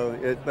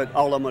 but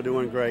all of them are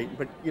doing great.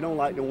 But you don't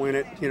like to win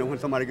it, you know, when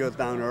somebody goes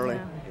down early.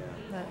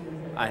 Yeah.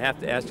 I have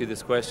to ask you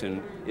this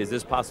question: is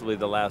this possibly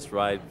the last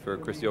ride for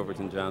Christy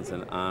Overton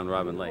Johnson on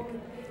Robin Lake?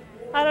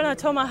 I don't know. I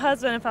told my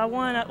husband if I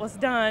won, it was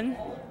done.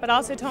 But I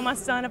also told my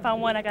son if I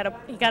won,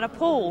 he got a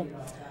pool.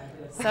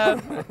 So,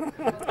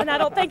 and I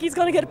don't think he's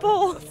going to get a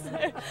pool.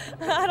 So,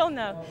 I don't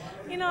know.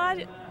 You know,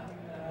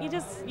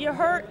 you're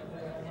hurt,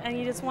 and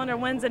you just wonder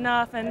when's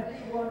enough. And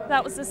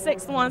that was the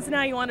 6th one. So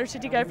now you wonder,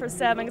 should you go for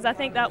 7? Because I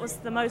think that was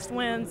the most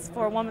wins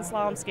for a woman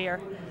slalom skier.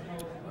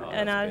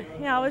 And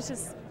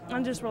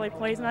I'm just really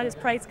pleased, and I just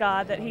praise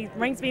God that He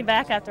brings me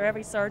back after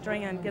every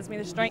surgery and gives me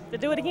the strength to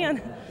do it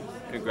again.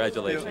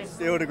 Congratulations.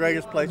 Still the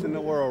greatest place in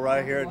the world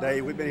right here today.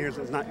 We've been here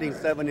since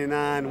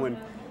 1979 when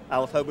I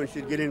was hoping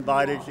she'd get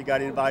invited. She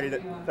got invited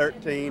at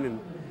 13, and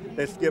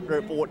they skipped her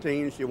at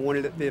 14. She won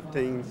it at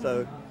 15,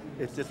 so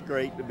it's just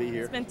great to be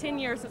here. It's been 10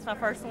 years since my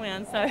first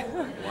win, so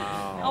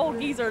wow.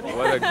 Old geezer.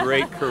 What a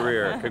great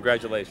career.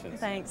 Congratulations.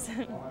 Thanks.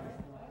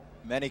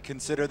 Many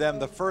consider them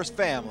the first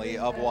family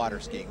of water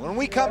skiing. When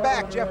we come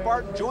back, Jeff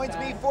Barton joins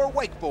me for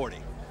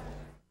wakeboarding.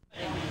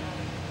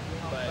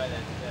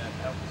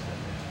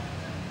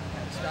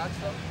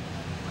 Scottsdale?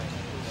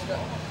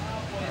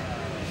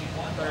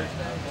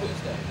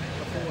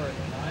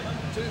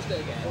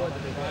 Tuesday before the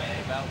big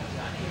game.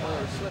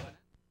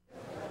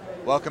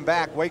 Welcome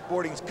back.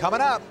 Wakeboarding's coming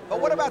up.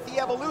 But what about the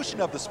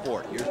evolution of the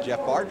sport? Here's Jeff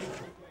Barton.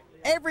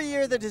 Every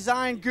year, the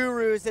design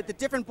gurus at the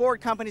different board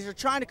companies are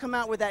trying to come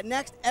out with that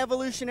next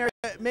evolutionary,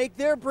 make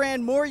their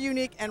brand more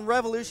unique and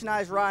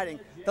revolutionize riding.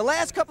 The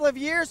last couple of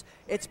years,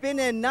 it's been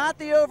in not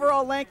the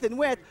overall length and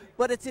width,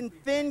 but it's in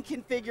fin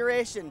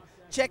configuration.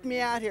 Check me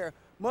out here.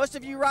 Most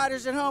of you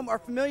riders at home are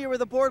familiar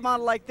with a board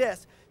model like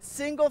this,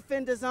 single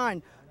fin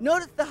design.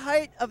 Notice the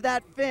height of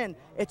that fin.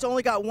 It's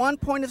only got 1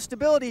 point of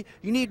stability.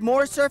 You need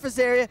more surface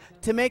area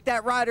to make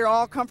that rider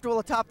all comfortable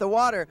atop the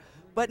water.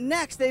 But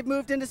next, they've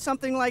moved into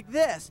something like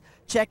this.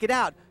 Check it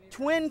out.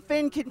 Twin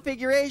fin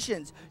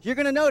configurations. You're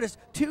going to notice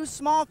 2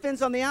 small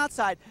fins on the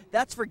outside.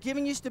 That's for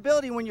giving you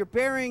stability when you're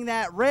burying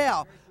that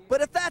rail. But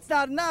if that's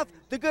not enough,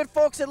 the good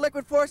folks at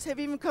Liquid Force have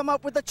even come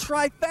up with a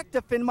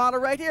trifecta fin model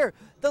right here,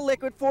 the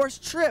Liquid Force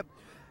Trip.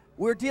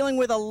 We're dealing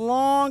with a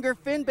longer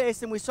fin base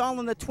than we saw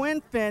on the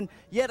twin fin,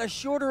 yet a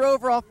shorter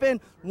overall fin,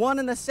 one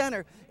in the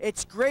center.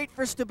 It's great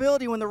for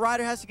stability when the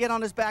rider has to get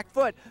on his back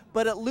foot,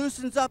 but it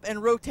loosens up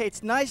and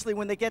rotates nicely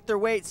when they get their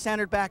weight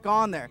centered back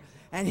on there.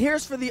 And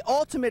here's for the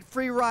ultimate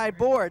free ride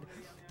board.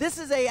 This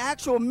is an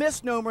actual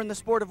misnomer in the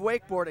sport of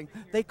wakeboarding.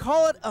 They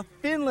call it a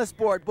finless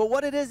board, but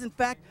what it is, in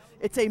fact,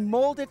 it's a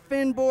molded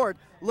fin board.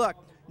 Look,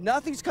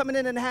 Nothing's coming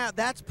in and out.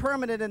 That's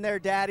permanent in there,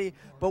 Daddy.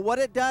 But what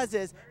it does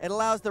is it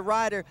allows the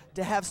rider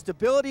to have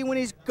stability when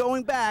he's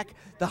going back.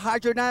 The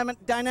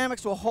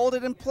hydrodynamics will hold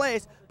it in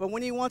place, but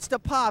when he wants to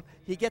pop,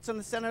 he gets on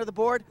the center of the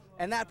board,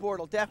 and that board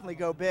will definitely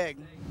go big.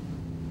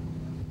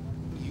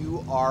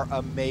 You are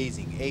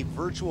amazing. A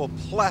virtual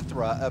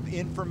plethora of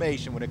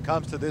information when it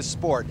comes to this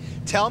sport.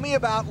 Tell me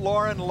about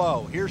Lauren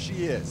Lowe. Here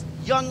she is.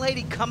 Young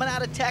lady coming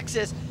out of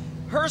Texas.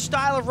 Her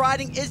style of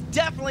riding is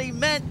definitely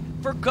meant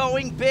for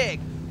going big.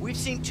 We've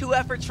seen 2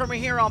 efforts from her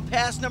here on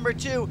pass number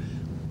 2.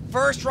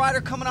 First rider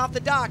coming off the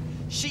dock.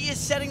 She is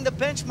setting the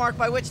benchmark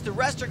by which the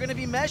rest are going to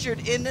be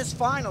measured in this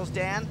finals,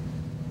 Dan.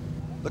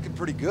 Looking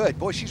pretty good.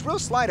 Boy, she's real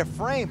slight of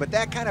frame, but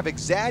that kind of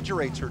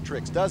exaggerates her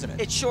tricks, doesn't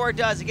it? It sure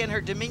does. Again,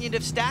 her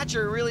diminutive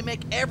stature really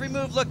make every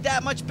move look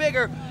that much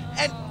bigger.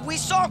 And we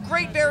saw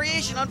great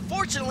variation.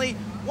 Unfortunately,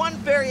 one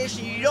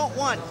variation you don't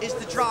want is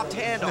the dropped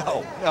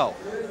handle. No.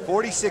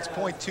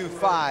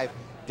 46.25.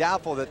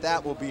 Doubtful that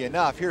that will be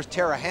enough. Here's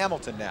Tara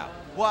Hamilton now.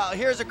 Well,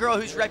 here's a girl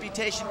whose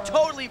reputation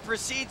totally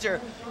precedes her.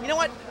 You know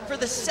what? For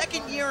the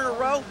 2nd year in a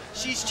row,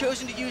 she's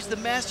chosen to use the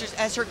Masters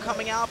as her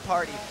coming out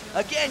party.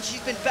 Again, she's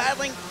been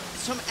battling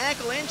some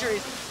ankle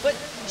injuries, but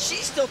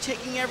she's still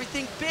taking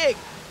everything big.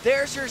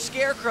 There's her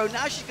scarecrow.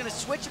 Now she's going to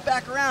switch it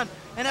back around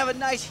and have a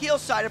nice heel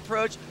side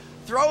approach.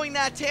 Throwing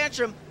that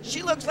tantrum,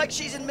 she looks like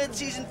she's in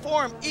mid-season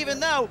form,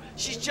 even though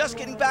she's just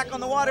getting back on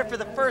the water for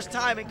the first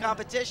time in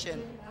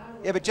competition.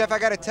 Yeah, but Jeff, I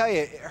got to tell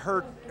you,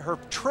 her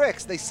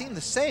tricks, they seem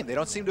the same. They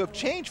don't seem to have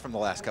changed from the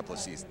last couple of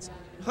seasons.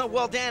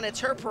 Well, Dan, it's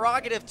her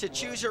prerogative to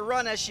choose her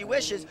run as she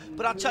wishes,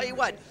 but I'll tell you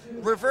what,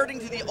 reverting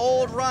to the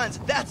old runs,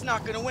 that's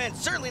not going to win.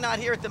 Certainly not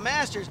here at the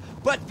Masters,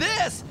 but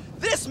this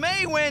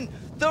may win.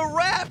 The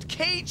wrapped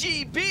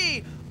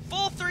KGB,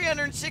 full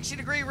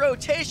 360-degree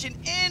rotation,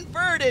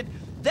 inverted.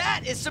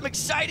 That is some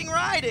exciting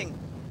riding.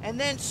 And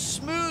then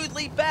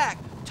smoothly back,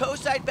 toe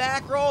side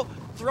back roll,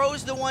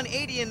 throws the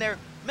 180 in there.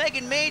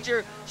 Megan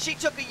Major, she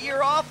took a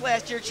year off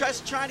last year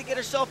just trying to get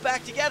herself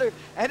back together,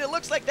 and it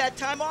looks like that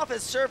time off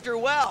has served her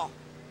well.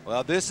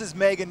 Well, this is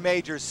Megan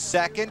Major's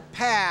 2nd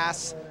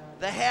pass.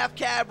 The half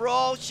cab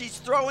roll, she's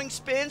throwing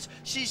spins,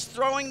 she's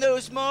throwing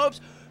those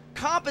mobs.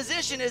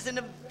 Composition is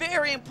a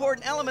very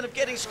important element of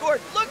getting scored.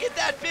 Look at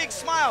that big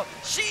smile.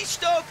 She's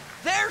stoked,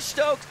 they're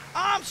stoked,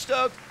 I'm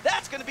stoked.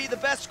 That's going to be the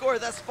best score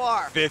thus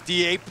far.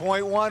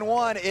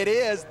 58.11, it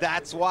is.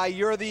 That's why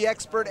you're the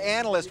expert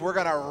analyst. We're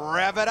going to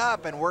rev it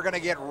up, and we're going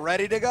to get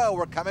ready to go.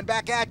 We're coming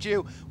back at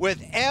you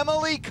with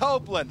Emily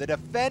Copeland, the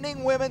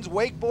defending women's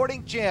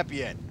wakeboarding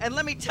champion. And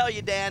let me tell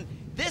you, Dan,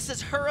 this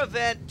is her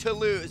event to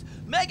lose.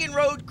 Megan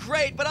rode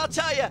great, but I'll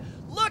tell you,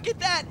 look at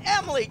that,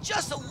 Emily,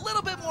 just a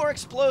little bit more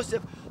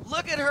explosive.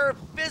 Look at her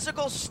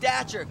physical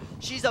stature.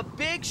 She's a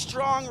big,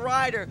 strong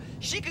rider.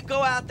 She could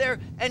go out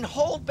there and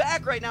hold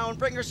back right now and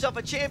bring herself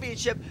a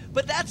championship,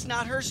 but that's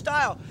not her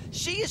style.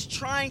 She is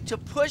trying to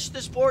push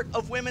the sport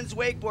of women's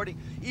wakeboarding,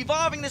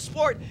 evolving the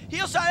sport,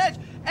 heel side edge,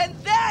 and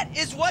that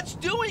is what's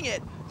doing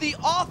it. The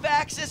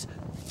off-axis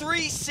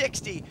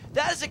 360.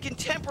 That is a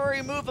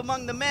contemporary move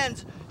among the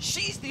men's.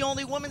 She's the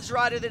only women's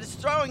rider that is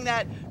throwing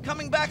that,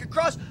 coming back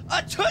across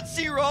a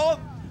Tootsie Roll.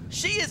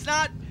 She is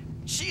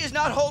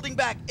not holding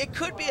back. It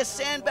could be a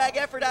sandbag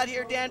effort out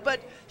here, Dan,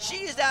 but she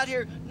is out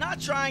here not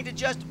trying to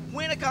just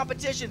win a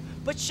competition,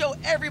 but show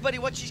everybody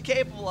what she's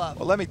capable of.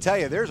 Well, let me tell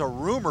you, there's a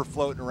rumor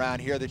floating around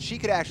here that she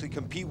could actually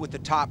compete with the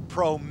top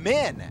pro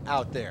men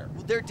out there.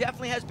 Well, there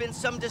definitely has been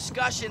some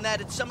discussion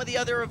that at some of the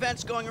other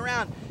events going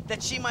around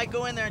that she might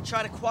go in there and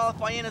try to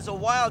qualify in as a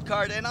wild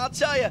card, and I'll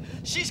tell you,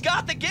 she's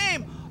got the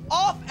game.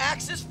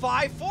 Off-axis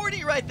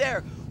 540 right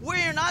there.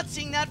 We're not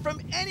seeing that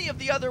from any of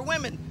the other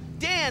women.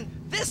 Dan,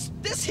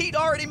 this heat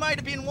already might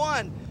have been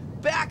won.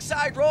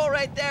 Backside roll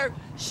right there.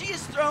 She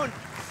has thrown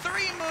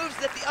 3 moves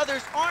that the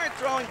others aren't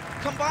throwing.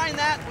 Combine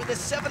that with the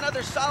 7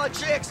 other solid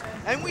tricks,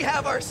 and we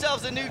have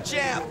ourselves a new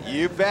champ.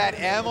 You bet.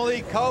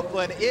 Emily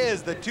Copeland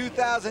is the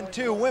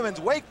 2002 women's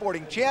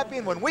wakeboarding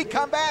champion. When we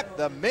come back,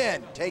 the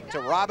men take to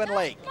Robin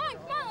Lake. Come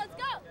on, let's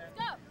go.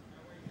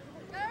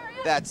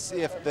 That's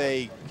if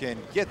they can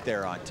get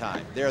there on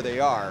time. There they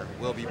are.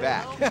 We'll be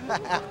back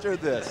after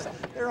this.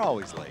 They're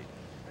always late.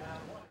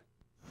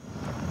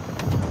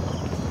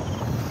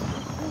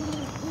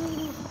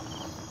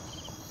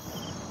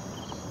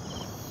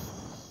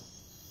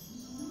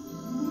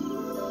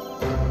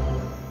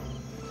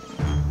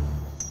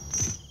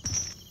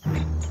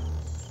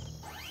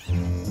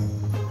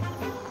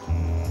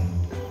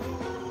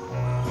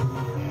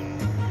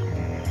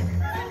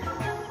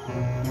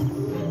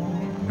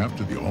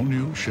 After the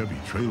all-new Chevy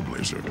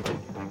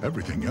Trailblazer,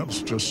 everything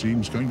else just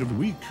seems kind of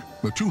weak.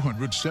 The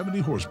 270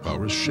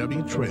 horsepower Chevy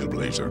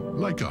Trailblazer,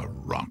 like a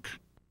rock.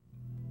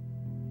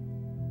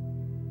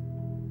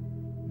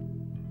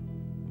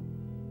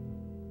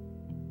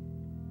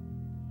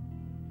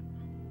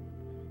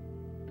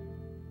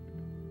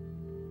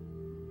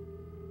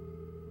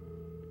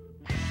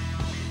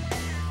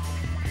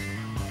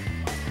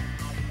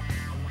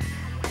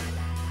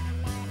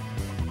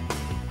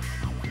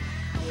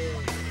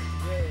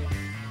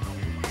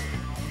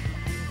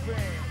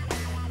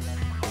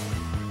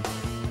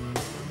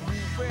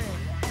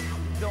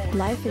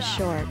 Life is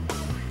short.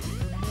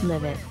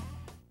 Live it.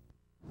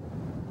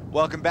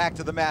 Welcome back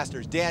to the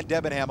Masters. Dan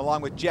Debenham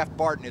along with Jeff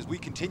Barton as we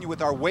continue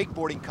with our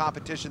wakeboarding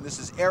competition. This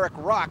is Eric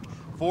Rock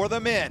for the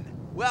men.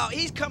 Well,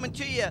 he's coming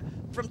to you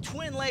from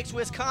Twin Lakes,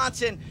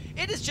 Wisconsin.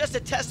 It is just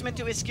a testament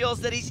to his skills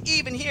that he's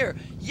even here.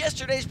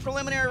 Yesterday's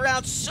preliminary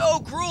round, so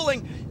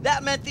grueling,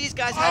 that meant these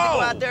guys had to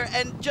go out there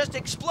and just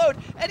explode,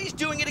 and he's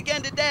doing it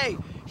again today.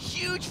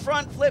 Huge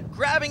front flip,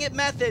 grabbing it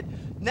method.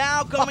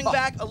 Now going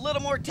back a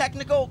little more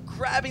technical,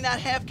 grabbing that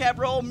half cab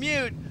roll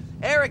mute.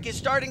 Eric is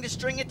starting to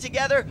string it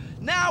together.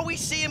 Now we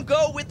see him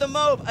go with the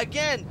mobe.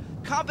 Again,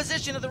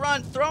 composition of the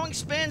run, throwing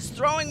spins,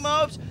 throwing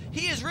mobes.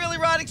 He is really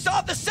riding.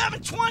 Saw the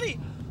 720.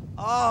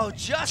 Oh,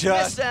 just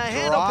missed the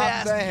handle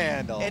pass. The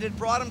handle. It had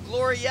brought him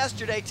glory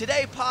yesterday.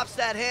 Today pops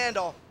that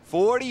handle.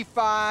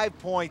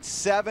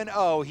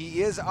 45.70.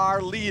 He is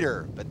our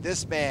leader, but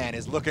this man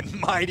is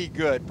looking mighty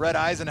good. Brett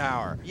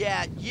Eisenhower.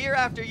 Yeah, year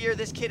after year,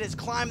 this kid has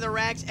climbed the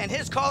ranks, and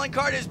his calling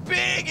card is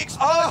big,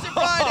 explosive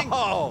riding.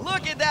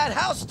 Look at that.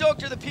 How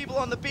stoked are the people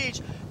on the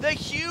beach? The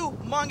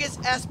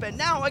humongous S-bend.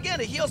 Now,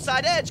 again, a heel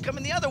side edge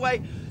coming the other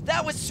way.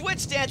 That was switch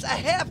stance, a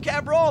half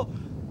cab roll,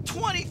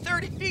 20,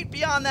 30 feet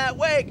beyond that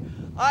wake.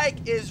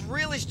 Ike is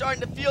really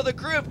starting to feel the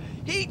groove.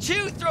 He,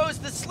 too, throws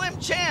the slim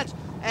chance.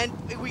 And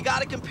we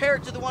got to compare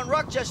it to the one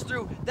Ruck just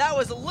threw. That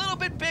was a little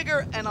bit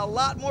bigger and a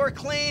lot more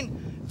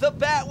clean. The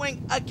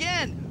Batwing,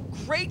 again,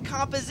 great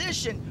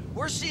composition.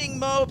 We're seeing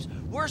mobes.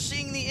 We're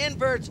seeing the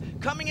inverts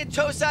coming in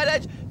toe side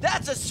edge.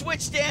 That's a switch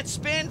stance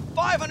spin,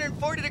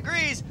 540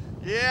 degrees.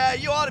 Yeah,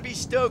 you ought to be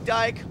stoked,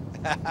 Ike.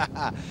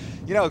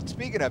 You know,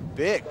 speaking of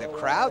big, the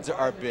crowds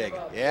are big.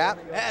 Yeah.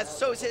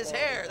 So's his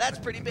hair. That's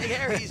pretty big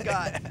hair he's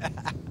got.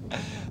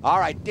 All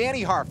right,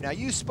 Danny Harf. Now,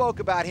 you spoke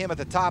about him at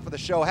the top of the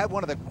show, had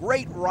one of the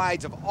great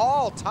rides of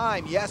all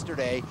time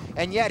yesterday,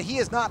 and yet he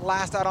is not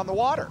last out on the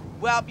water.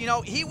 Well, you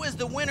know, he was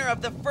the winner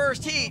of the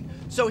first heat,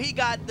 so he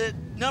got the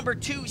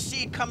 #2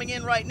 seed coming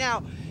in right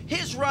now.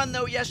 His run,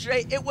 though,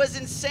 yesterday, it was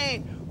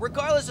insane.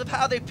 Regardless of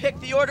how they picked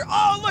the order.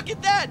 Oh, look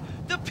at that!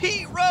 The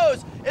Pete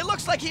Rose. It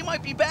looks like he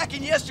might be back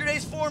in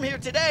yesterday's form here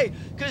today,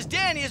 because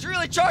Danny is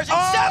really charging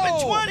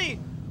 720.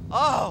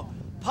 Oh,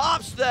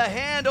 pops the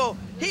handle.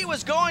 He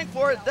was going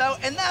for it, though,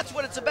 and that's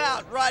what it's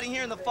about, riding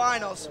here in the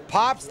finals.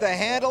 Pops the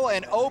handle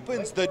and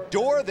opens the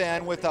door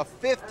then with a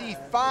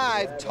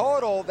 55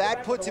 total.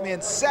 That puts him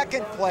in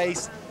second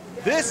place.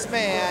 This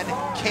man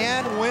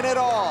can win it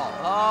all.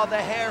 Oh, the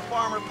hair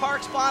farmer,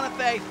 Parks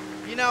Bonifay.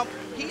 You know,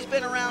 he's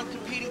been around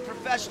competing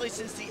professionally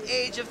since the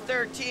age of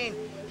 13.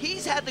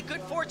 He's had the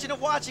good fortune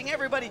of watching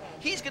everybody.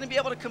 He's going to be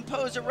able to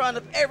compose a run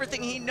of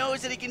everything he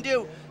knows that he can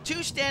do.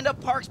 2 stand-up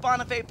Parks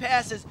Bonifay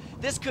passes.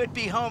 This could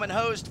be home and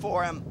hosed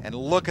for him. And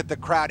look at the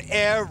crowd.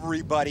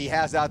 Everybody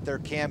has out their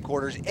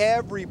camcorders.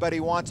 Everybody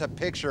wants a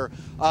picture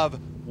of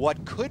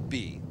what could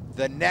be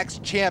the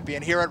next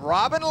champion here at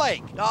Robin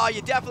Lake. Oh,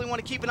 you definitely want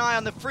to keep an eye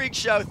on the freak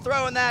show,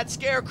 throwing that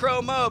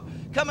scarecrow mobe,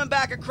 coming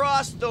back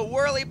across the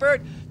whirly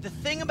bird. The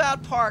thing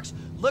about Parks,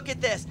 look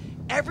at this.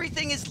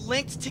 Everything is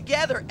linked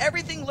together.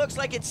 Everything looks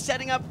like it's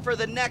setting up for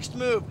the next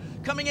move.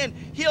 Coming in,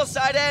 heel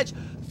side edge.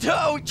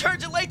 Oh, he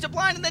turns it late to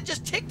blind and then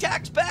just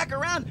tic-tacs back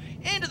around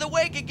into the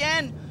wake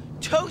again.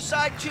 Toe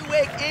side 2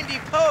 wake, Indy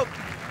poke.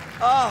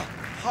 Oh,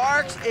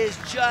 Parks is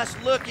just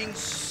looking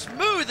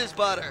smooth as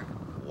butter.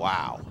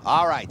 Wow.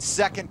 All right,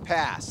 second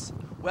pass.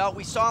 Well,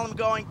 we saw him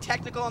going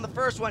technical on the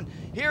first one.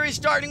 Here he's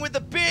starting with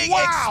the big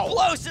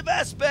explosive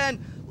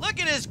S-bend.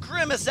 Look at his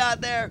grimace out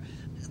there.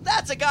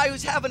 That's a guy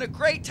who's having a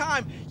great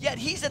time, yet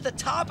he's at the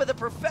top of the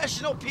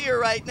professional pier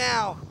right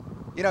now.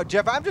 You know,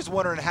 Jeff, I'm just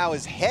wondering how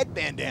his head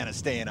bandana's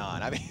staying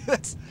on. I mean,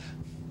 that's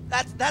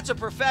a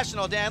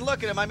professional, Dan.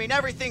 Look at him. I mean,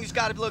 everything's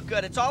got to look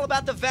good. It's all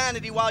about the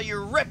vanity while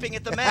you're ripping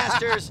at the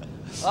Masters.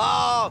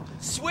 Oh,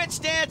 switch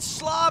stance,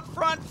 slob,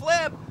 front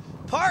flip.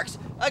 Parks,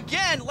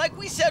 again, like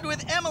we said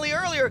with Emily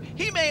earlier,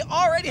 he may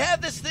already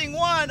have this thing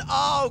won.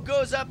 Oh,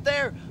 goes up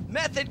there.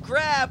 Method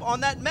grab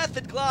on that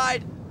method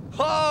glide.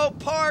 Oh,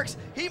 Parks,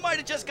 he might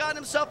have just gotten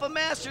himself a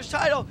Masters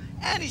title,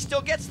 and he still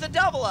gets the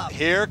double up.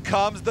 Here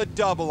comes the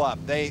double up.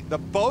 The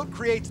boat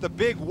creates the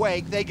big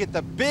wake, they get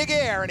the big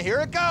air, and here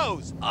it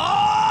goes.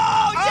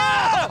 Oh,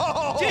 yeah!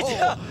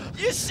 Oh!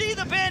 Did you see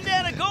the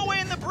bandana go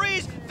away in the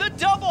breeze? The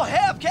double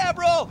half cab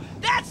roll.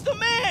 That's the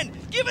man.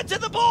 Give it to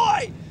the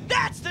boy.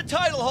 That's the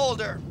title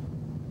holder.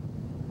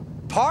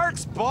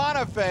 Parks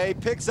Bonifay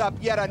picks up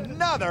yet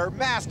another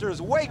Masters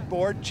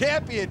Wakeboard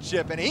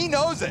Championship, and he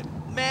knows it.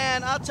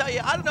 Man, I'll tell you,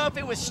 I don't know if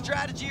it was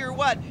strategy or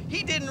what.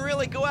 He didn't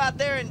really go out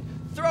there and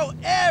throw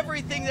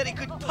everything that he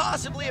could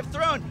possibly have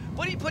thrown,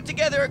 but he put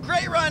together a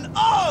great run.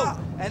 Oh!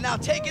 And now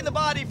taking the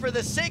body for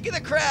the sake of the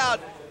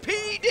crowd. P.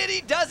 Diddy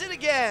does it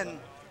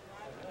again.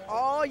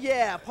 Oh,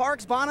 yeah,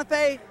 Parks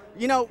Bonifay.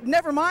 You know,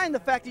 never mind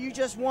the fact that you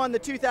just won the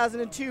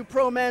 2002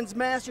 Pro Men's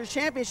Masters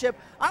Championship.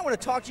 I want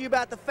to talk to you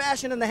about the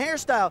fashion and the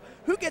hairstyle.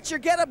 Who gets your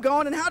getup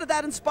going, and how did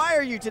that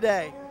inspire you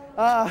today?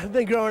 I've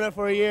been growing up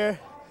for a year.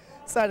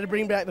 Decided to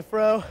bring back the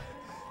fro.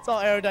 It's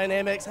all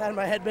aerodynamics. I had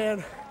my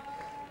headband.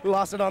 We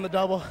lost it on the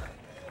double.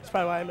 That's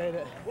probably why I made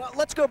it. Well,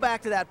 let's go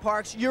back to that,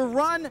 Parks. Your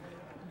run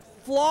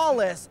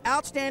flawless,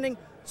 outstanding,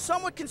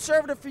 somewhat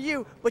conservative for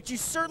you, but you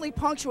certainly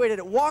punctuated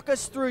it. Walk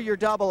us through your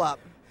double up.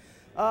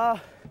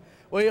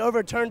 Well, he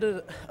overturned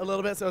it a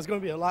little bit, so it's going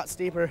to be a lot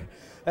steeper.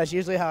 That's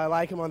usually how I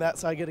like him on that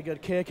side, get a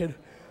good kick. And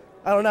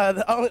I don't know,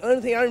 the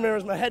only thing I remember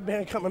is my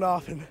headband coming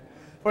off, and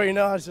before you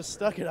know, I was just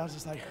stuck it. I was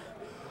just like,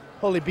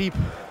 holy beep.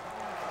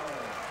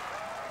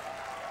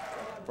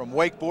 From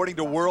wakeboarding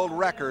to world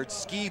records,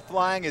 ski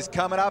flying is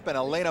coming up, and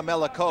Elena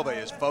Melikova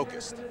is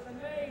focused.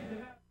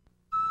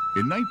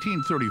 In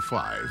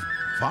 1935,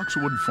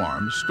 Foxwood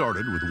Farms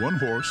started with one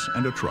horse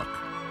and a truck.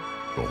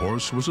 The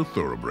horse was a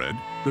thoroughbred,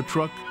 the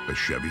truck a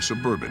Chevy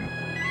Suburban.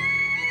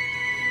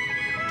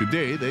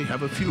 Today, they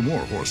have a few more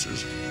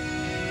horses,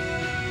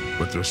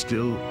 but there's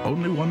still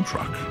only one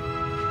truck,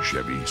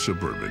 Chevy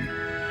Suburban.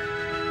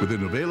 With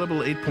an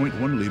available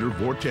 8.1-liter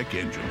Vortec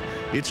engine,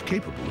 it's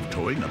capable of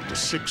towing up to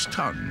 6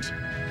 tons,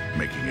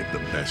 making it the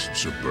best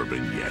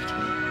Suburban yet.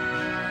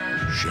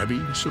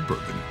 Chevy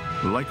Suburban,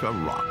 like a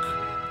rock.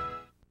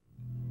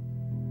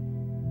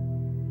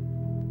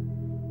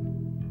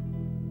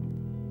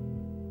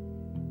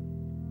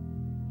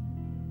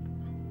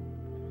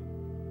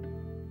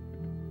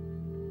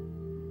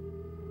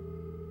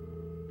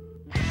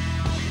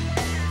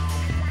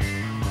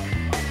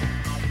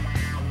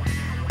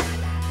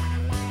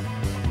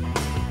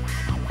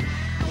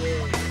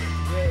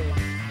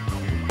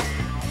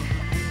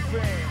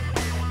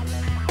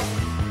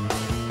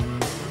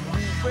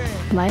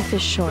 Life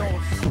is short.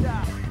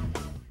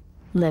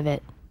 Live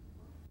it.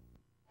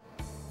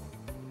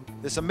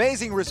 This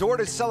amazing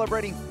resort is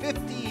celebrating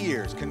 50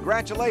 years.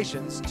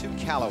 Congratulations to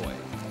Callaway.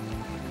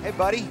 Hey,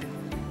 buddy,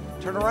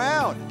 turn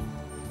around.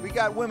 We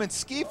got women's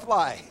ski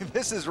fly.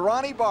 This is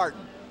Ronnie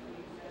Barton.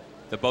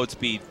 The boat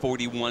speed,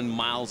 41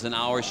 miles an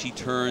hour. She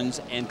turns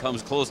and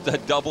comes close to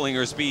doubling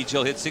her speed.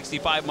 She'll hit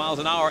 65 miles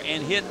an hour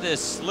and hit this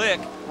slick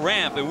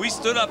ramp. And we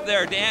stood up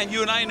there, Dan,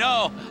 you and I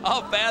know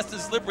how fast and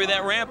slippery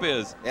that ramp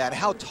is. Yeah, and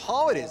how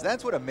tall it is.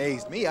 That's what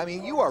amazed me. I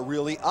mean, you are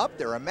really up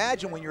there.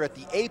 Imagine when you're at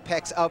the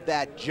apex of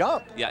that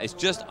jump. Yeah, it's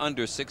just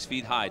under 6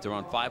 feet high. It's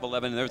around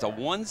 5'11", and there's a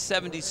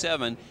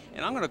 177,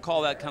 and I'm going to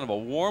call that kind of a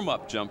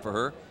warm-up jump for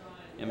her.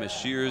 Emma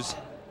Shears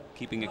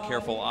keeping a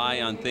careful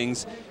eye on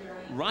things.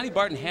 Ronnie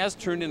Barton has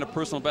turned in a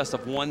personal best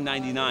of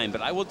 199, but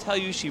I will tell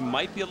you she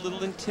might be a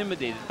little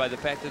intimidated by the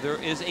fact that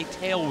there is a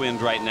tailwind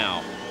right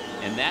now,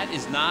 and that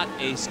is not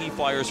a ski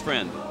flyer's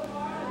friend.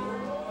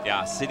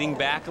 Yeah, sitting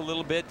back a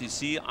little bit, you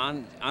see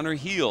on her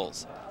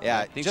heels. Yeah,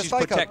 I think just she's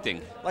like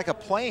protecting. Like a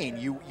plane,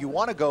 you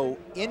want to go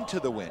into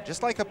the wind,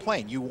 just like a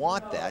plane. You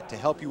want that to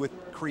help you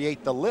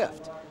create the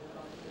lift.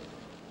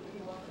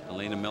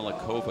 Elena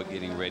Melikova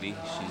getting ready.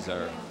 She's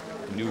our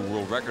new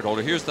world record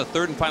holder. Here's the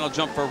third and final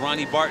jump for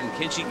Ronnie Barton.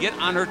 Can she get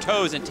on her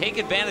toes and take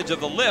advantage of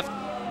the lift?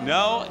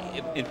 No,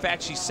 in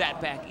fact, she sat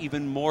back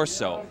even more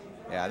so.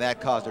 Yeah,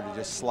 that caused her to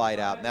just slide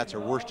out, and that's her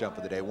worst jump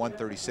of the day,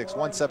 136,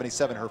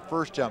 177, her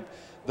first jump,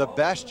 the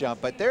best jump.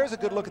 But there's a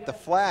good look at the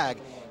flag,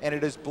 and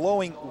it is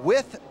blowing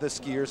with the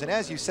skiers, and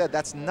as you said,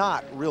 that's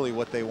not really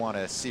what they want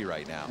to see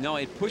right now. No,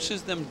 it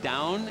pushes them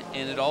down,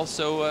 and it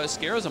also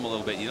scares them a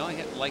little bit. You know,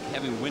 like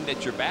having wind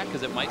at your back,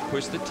 because it might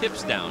push the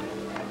tips down.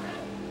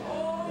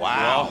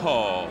 Wow.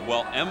 Oh,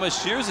 well, Emma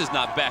Shears is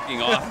not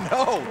backing off.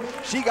 No,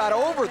 she got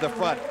over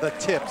the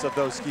tips of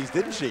those skis,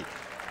 didn't she?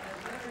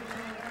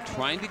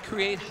 Trying to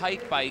create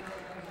height by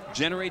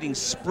generating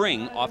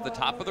spring off the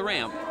top of the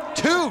ramp.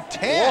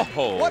 210.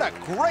 Whoa. What a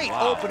great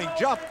opening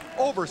jump.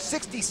 Over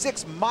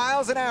 66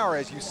 miles an hour,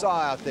 as you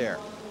saw out there.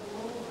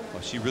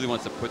 Well, she really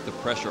wants to put the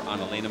pressure on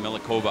Elena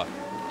Melikova.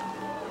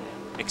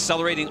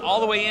 Accelerating all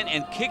the way in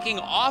and kicking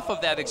off of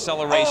that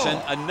acceleration.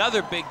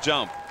 Another big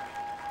jump.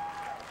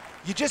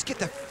 You just get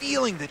the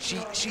feeling that she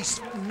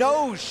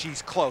knows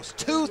she's close.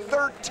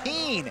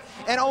 213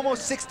 and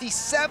almost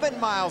 67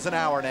 miles an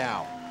hour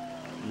now.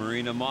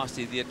 Marina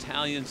Mossi, the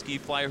Italian ski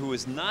flyer who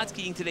is not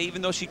skiing today,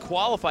 even though she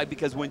qualified,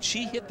 because when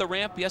she hit the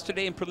ramp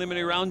yesterday in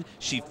preliminary round,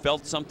 she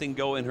felt something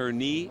go in her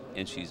knee,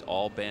 and she's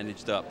all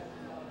bandaged up.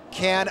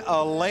 Can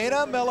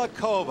Elena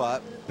Melikova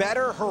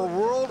better her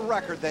world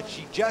record that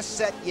she just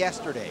set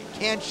yesterday?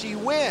 Can she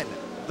win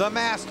the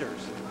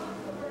Masters?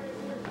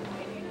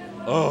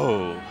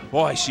 Oh,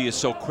 boy, she is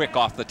so quick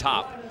off the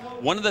top.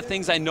 One of the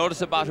things I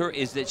notice about her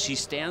is that she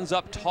stands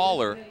up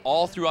taller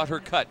all throughout her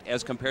cut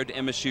as compared to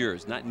Emma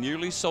Shears, not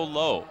nearly so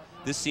low.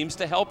 This seems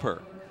to help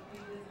her.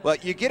 Well,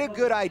 you get a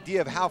good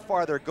idea of how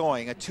far they're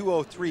going, a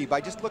 203,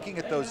 by just looking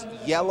at those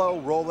yellow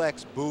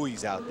Rolex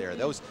buoys out there.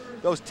 Those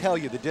tell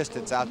you the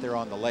distance out there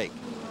on the lake.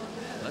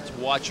 Let's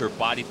watch her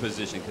body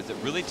position, because it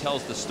really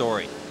tells the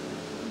story.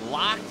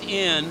 Locked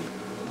in,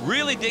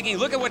 really digging.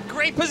 Look at what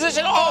great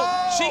position.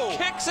 Oh, she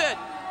kicks it.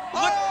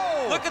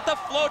 Look at the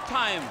float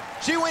time.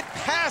 She went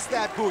past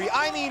that buoy.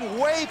 I mean,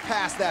 way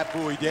past that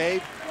buoy,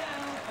 Dave.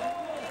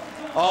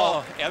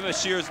 Oh, Emma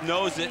Shears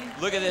knows it.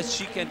 Look at this.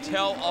 She can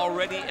tell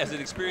already as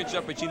an experienced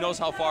jumper, she knows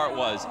how far it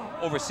was.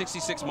 Over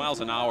 66 miles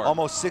an hour.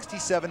 Almost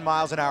 67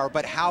 miles an hour,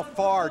 but how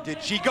far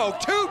did she go?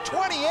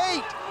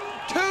 228!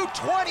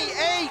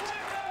 228!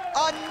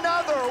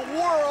 Another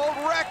world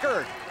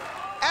record!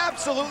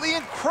 Absolutely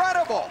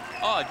incredible.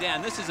 Oh,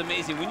 Dan, this is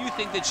amazing. When you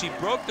think that she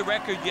broke the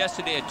record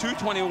yesterday at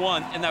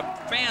 2:21, and the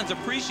fans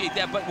appreciate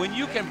that, but when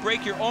you can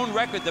break your own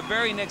record the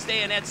very next day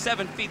and add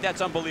 7 feet,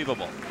 that's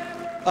unbelievable.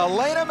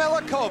 Elena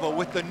Melikova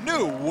with the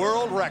new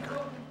world record.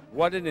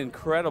 What an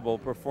incredible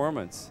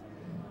performance.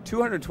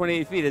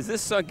 228 feet. Has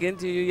this sunk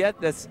into you yet?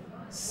 That's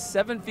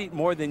 7 feet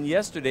more than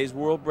yesterday's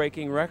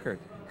world-breaking record.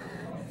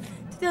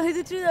 To tell you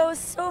the truth, I was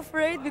so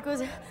afraid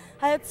because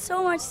I had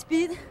so much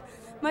speed,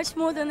 much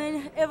more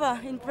than ever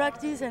in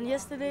practice and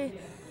yesterday.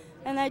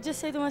 And I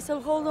just said to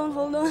myself, hold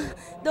on,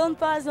 don't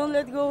pass, don't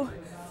let go.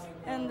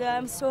 And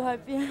I'm so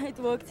happy it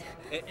worked.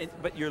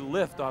 But your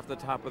lift off the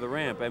top of the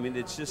ramp, I mean,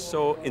 it's just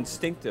so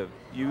instinctive.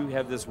 You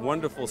have this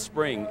wonderful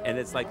spring, and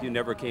it's like you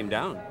never came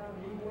down.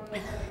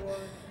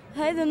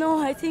 I don't know.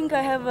 I think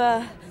I have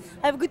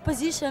a good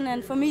position,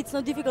 and for me, it's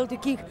not difficult to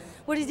kick.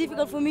 What is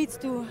difficult for me is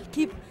to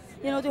keep,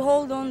 to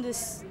hold on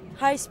this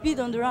high speed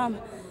on the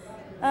ramp.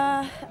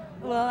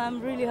 Well,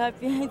 I'm really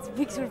happy. It's a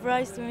big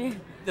surprise to me.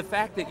 The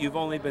fact that you've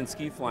only been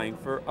ski flying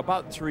for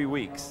about 3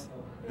 weeks,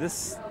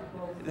 this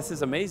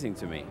is amazing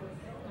to me.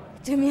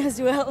 To me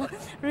as well.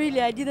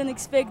 Really, I didn't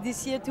expect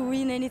this year to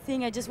win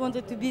anything. I just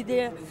wanted to be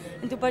there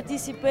and to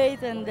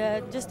participate and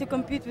just to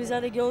compete with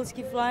other girls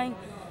ski flying.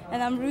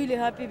 And I'm really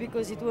happy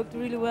because it worked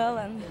really well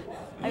and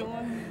I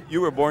won.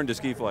 You were born to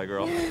ski fly,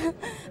 girl.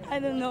 I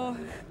don't know.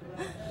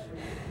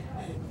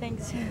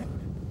 Thanks.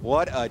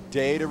 What a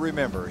day to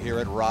remember here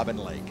at Robin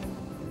Lake.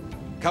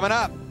 Coming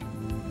up,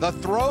 the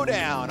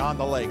throwdown on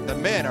the lake. The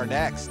men are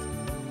next.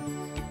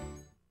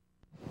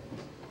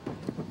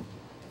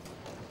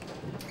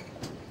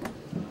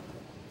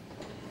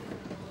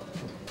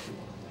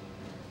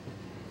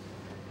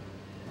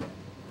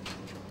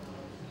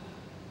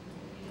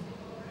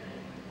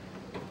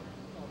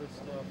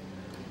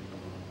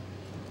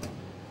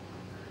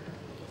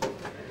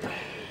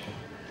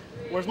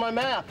 Where's my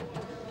map?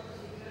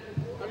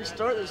 How do you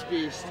start this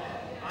beast?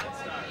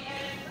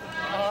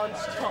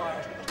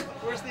 OnStar.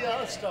 Where's the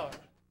OnStar?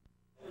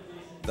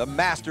 The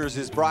Masters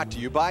is brought to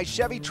you by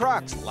Chevy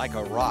Trucks, like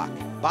a rock.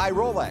 By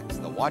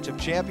Rolex, the watch of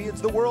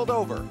champions the world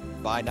over.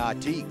 By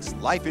Nautique's,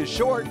 life is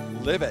short,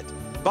 live it.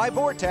 By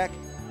Vortec,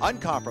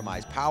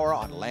 uncompromised power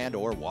on land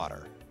or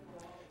water.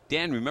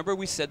 Dan, remember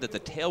we said that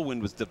the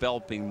tailwind was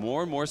developing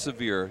more and more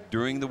severe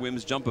during the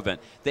women's jump event.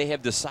 They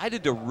have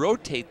decided to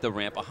rotate the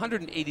ramp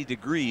 180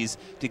 degrees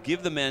to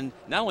give the men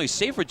not only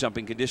safer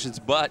jumping conditions,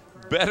 but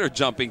better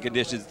jumping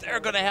conditions. They're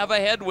going to have a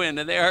headwind,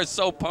 and they are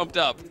so pumped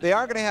up. They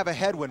are going to have a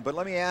headwind, but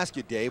let me ask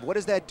you, Dave, what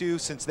does that do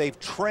since they've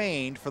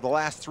trained for the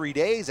last 3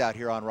 days out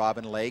here on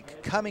Robin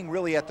Lake, coming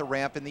really at the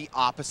ramp in the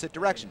opposite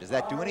direction? Does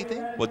that do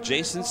anything? Well,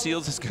 Jason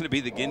Seals is going to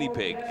be the guinea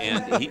pig,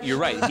 and you're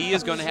right. He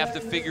is going to have to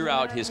figure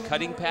out his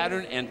cutting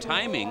pattern and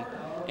timing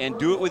and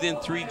do it within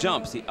 3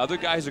 jumps. The other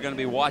guys are going to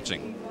be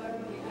watching.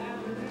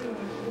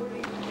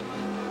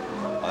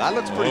 Well, that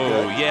looks pretty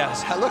good. Oh,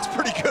 yes. That looks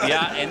pretty good.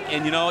 Yeah,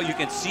 and you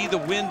can see the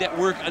wind at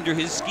work under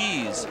his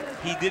skis.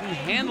 He didn't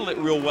handle it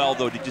real well,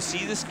 though. Did you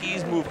see the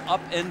skis move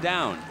up and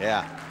down?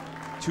 Yeah.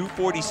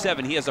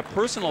 247. He has a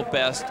personal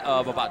best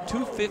of about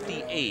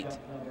 258.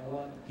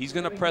 He's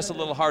going to press a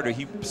little harder.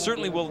 He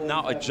certainly will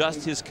now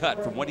adjust his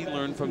cut from what he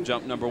learned from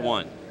jump number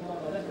 1.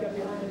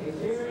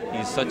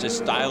 He's such a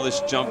stylish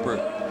jumper.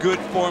 Good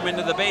form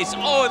into the base.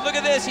 Oh, and look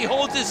at this. He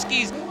holds his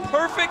skis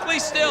perfectly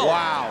still.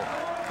 Wow.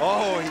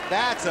 Oh,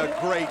 that's a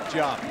great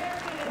jump.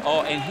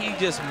 Oh, and he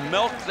just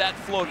milked that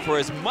float for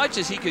as much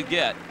as he could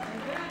get.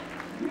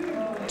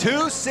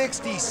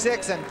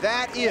 266, and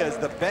that is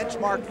the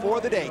benchmark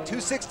for the day.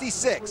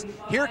 266.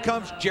 Here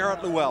comes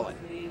Jarrett Llewellyn.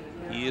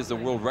 He is the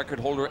world record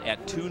holder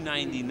at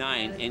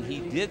 299, and he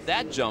did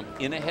that jump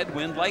in a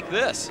headwind like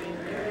this.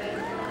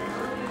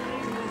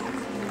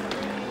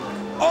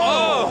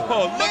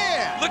 Oh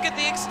man! Look at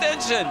the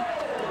extension.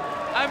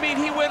 I mean,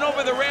 he went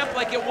over the ramp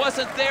like it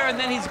wasn't there, and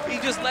then he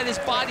just let his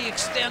body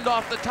extend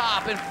off the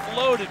top and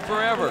floated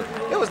forever.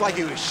 It was like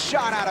he was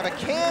shot out of a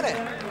cannon.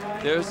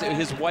 There's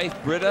his wife,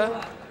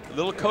 Britta. A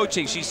little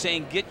coaching. She's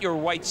saying, get your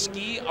right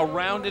ski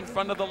around in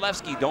front of the left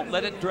ski. Don't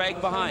let it drag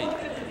behind.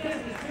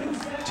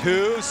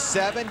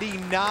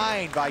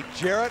 279 by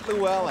Jarrett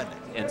Llewellyn.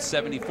 And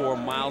 74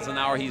 miles an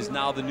hour. He's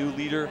now the new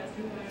leader.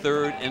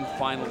 3rd and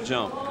final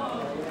jump.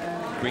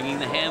 Bringing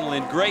the handle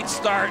in. Great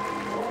start.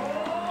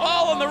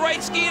 All on the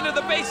right ski into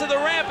the base of the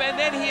ramp, and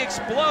then he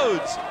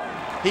explodes.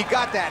 He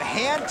got that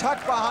hand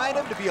tucked behind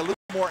him to be a little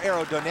more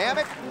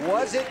aerodynamic.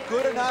 Was it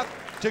good enough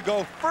to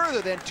go further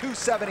than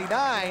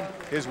 279?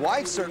 His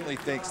wife certainly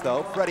thinks,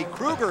 though. Freddie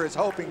Krueger is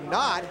hoping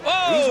not.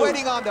 Whoa! He's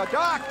waiting on the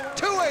dock.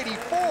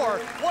 284.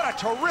 What a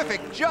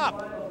terrific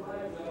jump.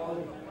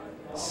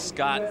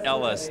 Scott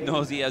Ellis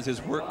knows he has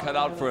his work cut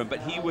out for him, but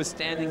he was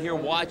standing here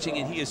watching,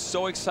 and he is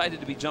so excited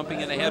to be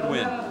jumping in a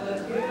headwind.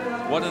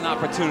 What an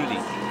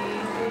opportunity.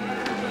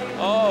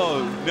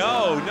 Oh,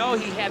 no,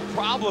 he had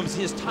problems.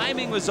 His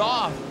timing was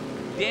off.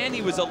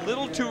 Danny was a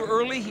little too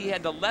early. He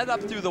had to let up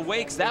through the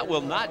wakes. That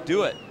will not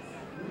do it.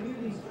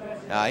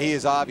 He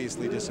is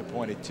obviously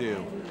disappointed,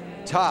 too.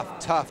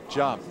 Tough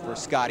jump for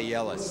Scotty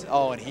Ellis.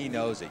 Oh, and he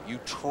knows it. You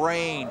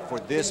train for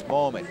this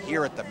moment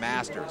here at the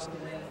Masters.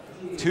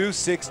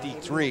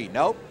 263,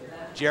 nope.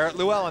 Jarrett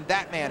Llewellyn,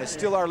 that man is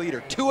still our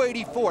leader.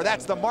 284,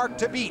 that's the mark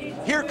to beat.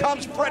 Here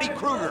comes Freddie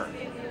Krueger.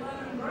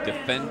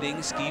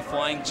 Defending ski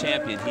flying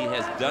champion, he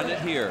has done it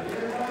here.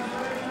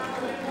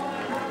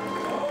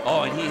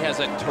 Oh, and he has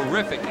a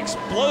terrific,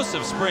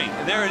 explosive spring.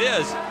 There it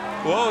is.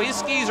 Whoa, his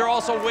skis are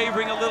also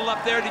wavering a little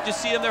up there. Did you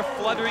see him? They're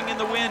fluttering in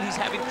the wind. He's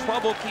having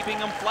trouble keeping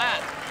them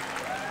flat.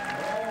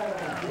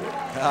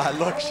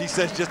 Look, she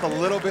says just a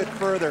little bit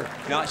further.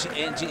 No,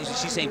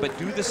 she's saying, but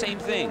do the same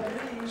thing.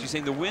 She's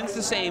saying the wind's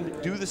the same,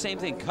 do the same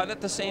thing. Cut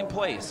at the same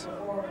place.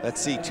 Let's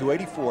see,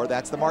 284,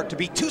 that's the mark to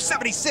beat.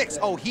 276,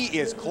 oh, he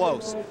is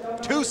close.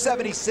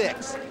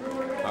 276.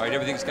 All right,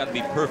 everything's got to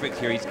be perfect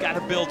here. He's got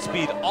to build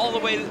speed all the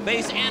way to the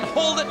base and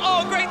hold it.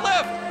 Oh, great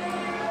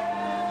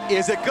lift.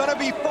 Is it going to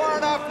be far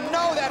enough?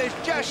 No, that is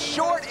just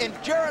short, and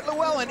Jarrett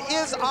Llewellyn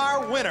is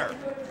our winner.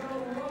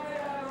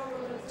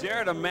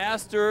 Jarrett, a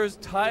Masters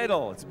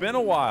title. It's been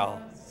a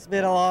while. It's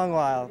been a long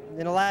while.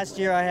 You know, last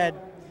year I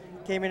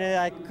came in,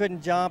 I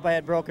couldn't jump. I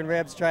had broken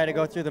ribs, trying to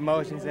go through the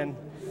motions, and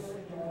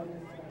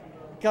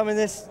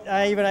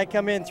I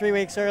come in 3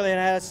 weeks early and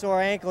I had a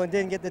sore ankle and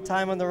didn't get the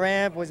time on the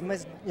ramp.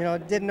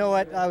 Didn't know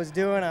what I was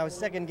doing. I was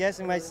second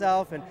guessing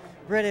myself, and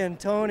Britta and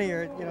Tony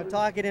are,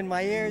 talking in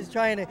my ears,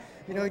 trying to,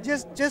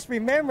 just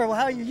remember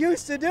how you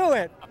used to do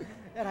it.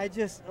 And I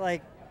just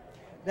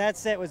that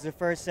set was the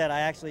first set.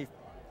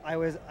 I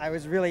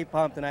was really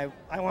pumped, and I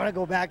want to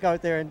go back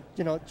out there and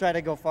try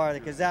to go farther,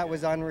 because that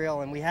was unreal,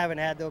 and we haven't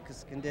had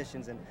those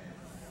conditions. And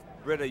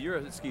Britta, you're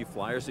a ski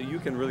flyer, so you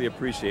can really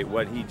appreciate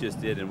what he just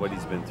did and what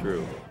he's been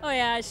through. Oh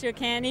yeah, I sure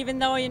can, even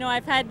though,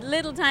 I've had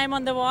little time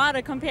on the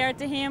water compared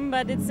to him,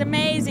 but it's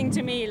amazing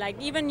to me.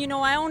 Even,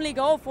 I only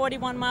go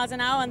 41 miles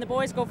an hour and the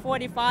boys go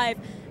 45.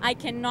 I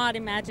cannot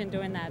imagine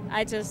doing that.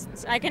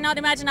 I cannot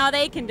imagine how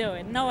they can do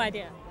it. No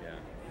idea. Yeah.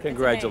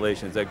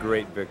 Congratulations, a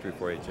great victory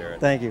for you, Jarrett.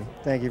 Thank you.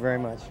 Thank you very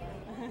much.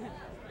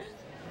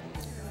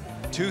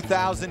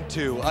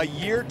 2002, a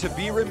year to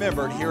be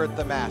remembered here at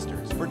the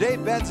Masters. For Dave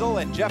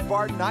Benzel and Jeff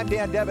Barton, I'm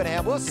Dan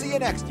Debenham. We'll see you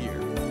next year.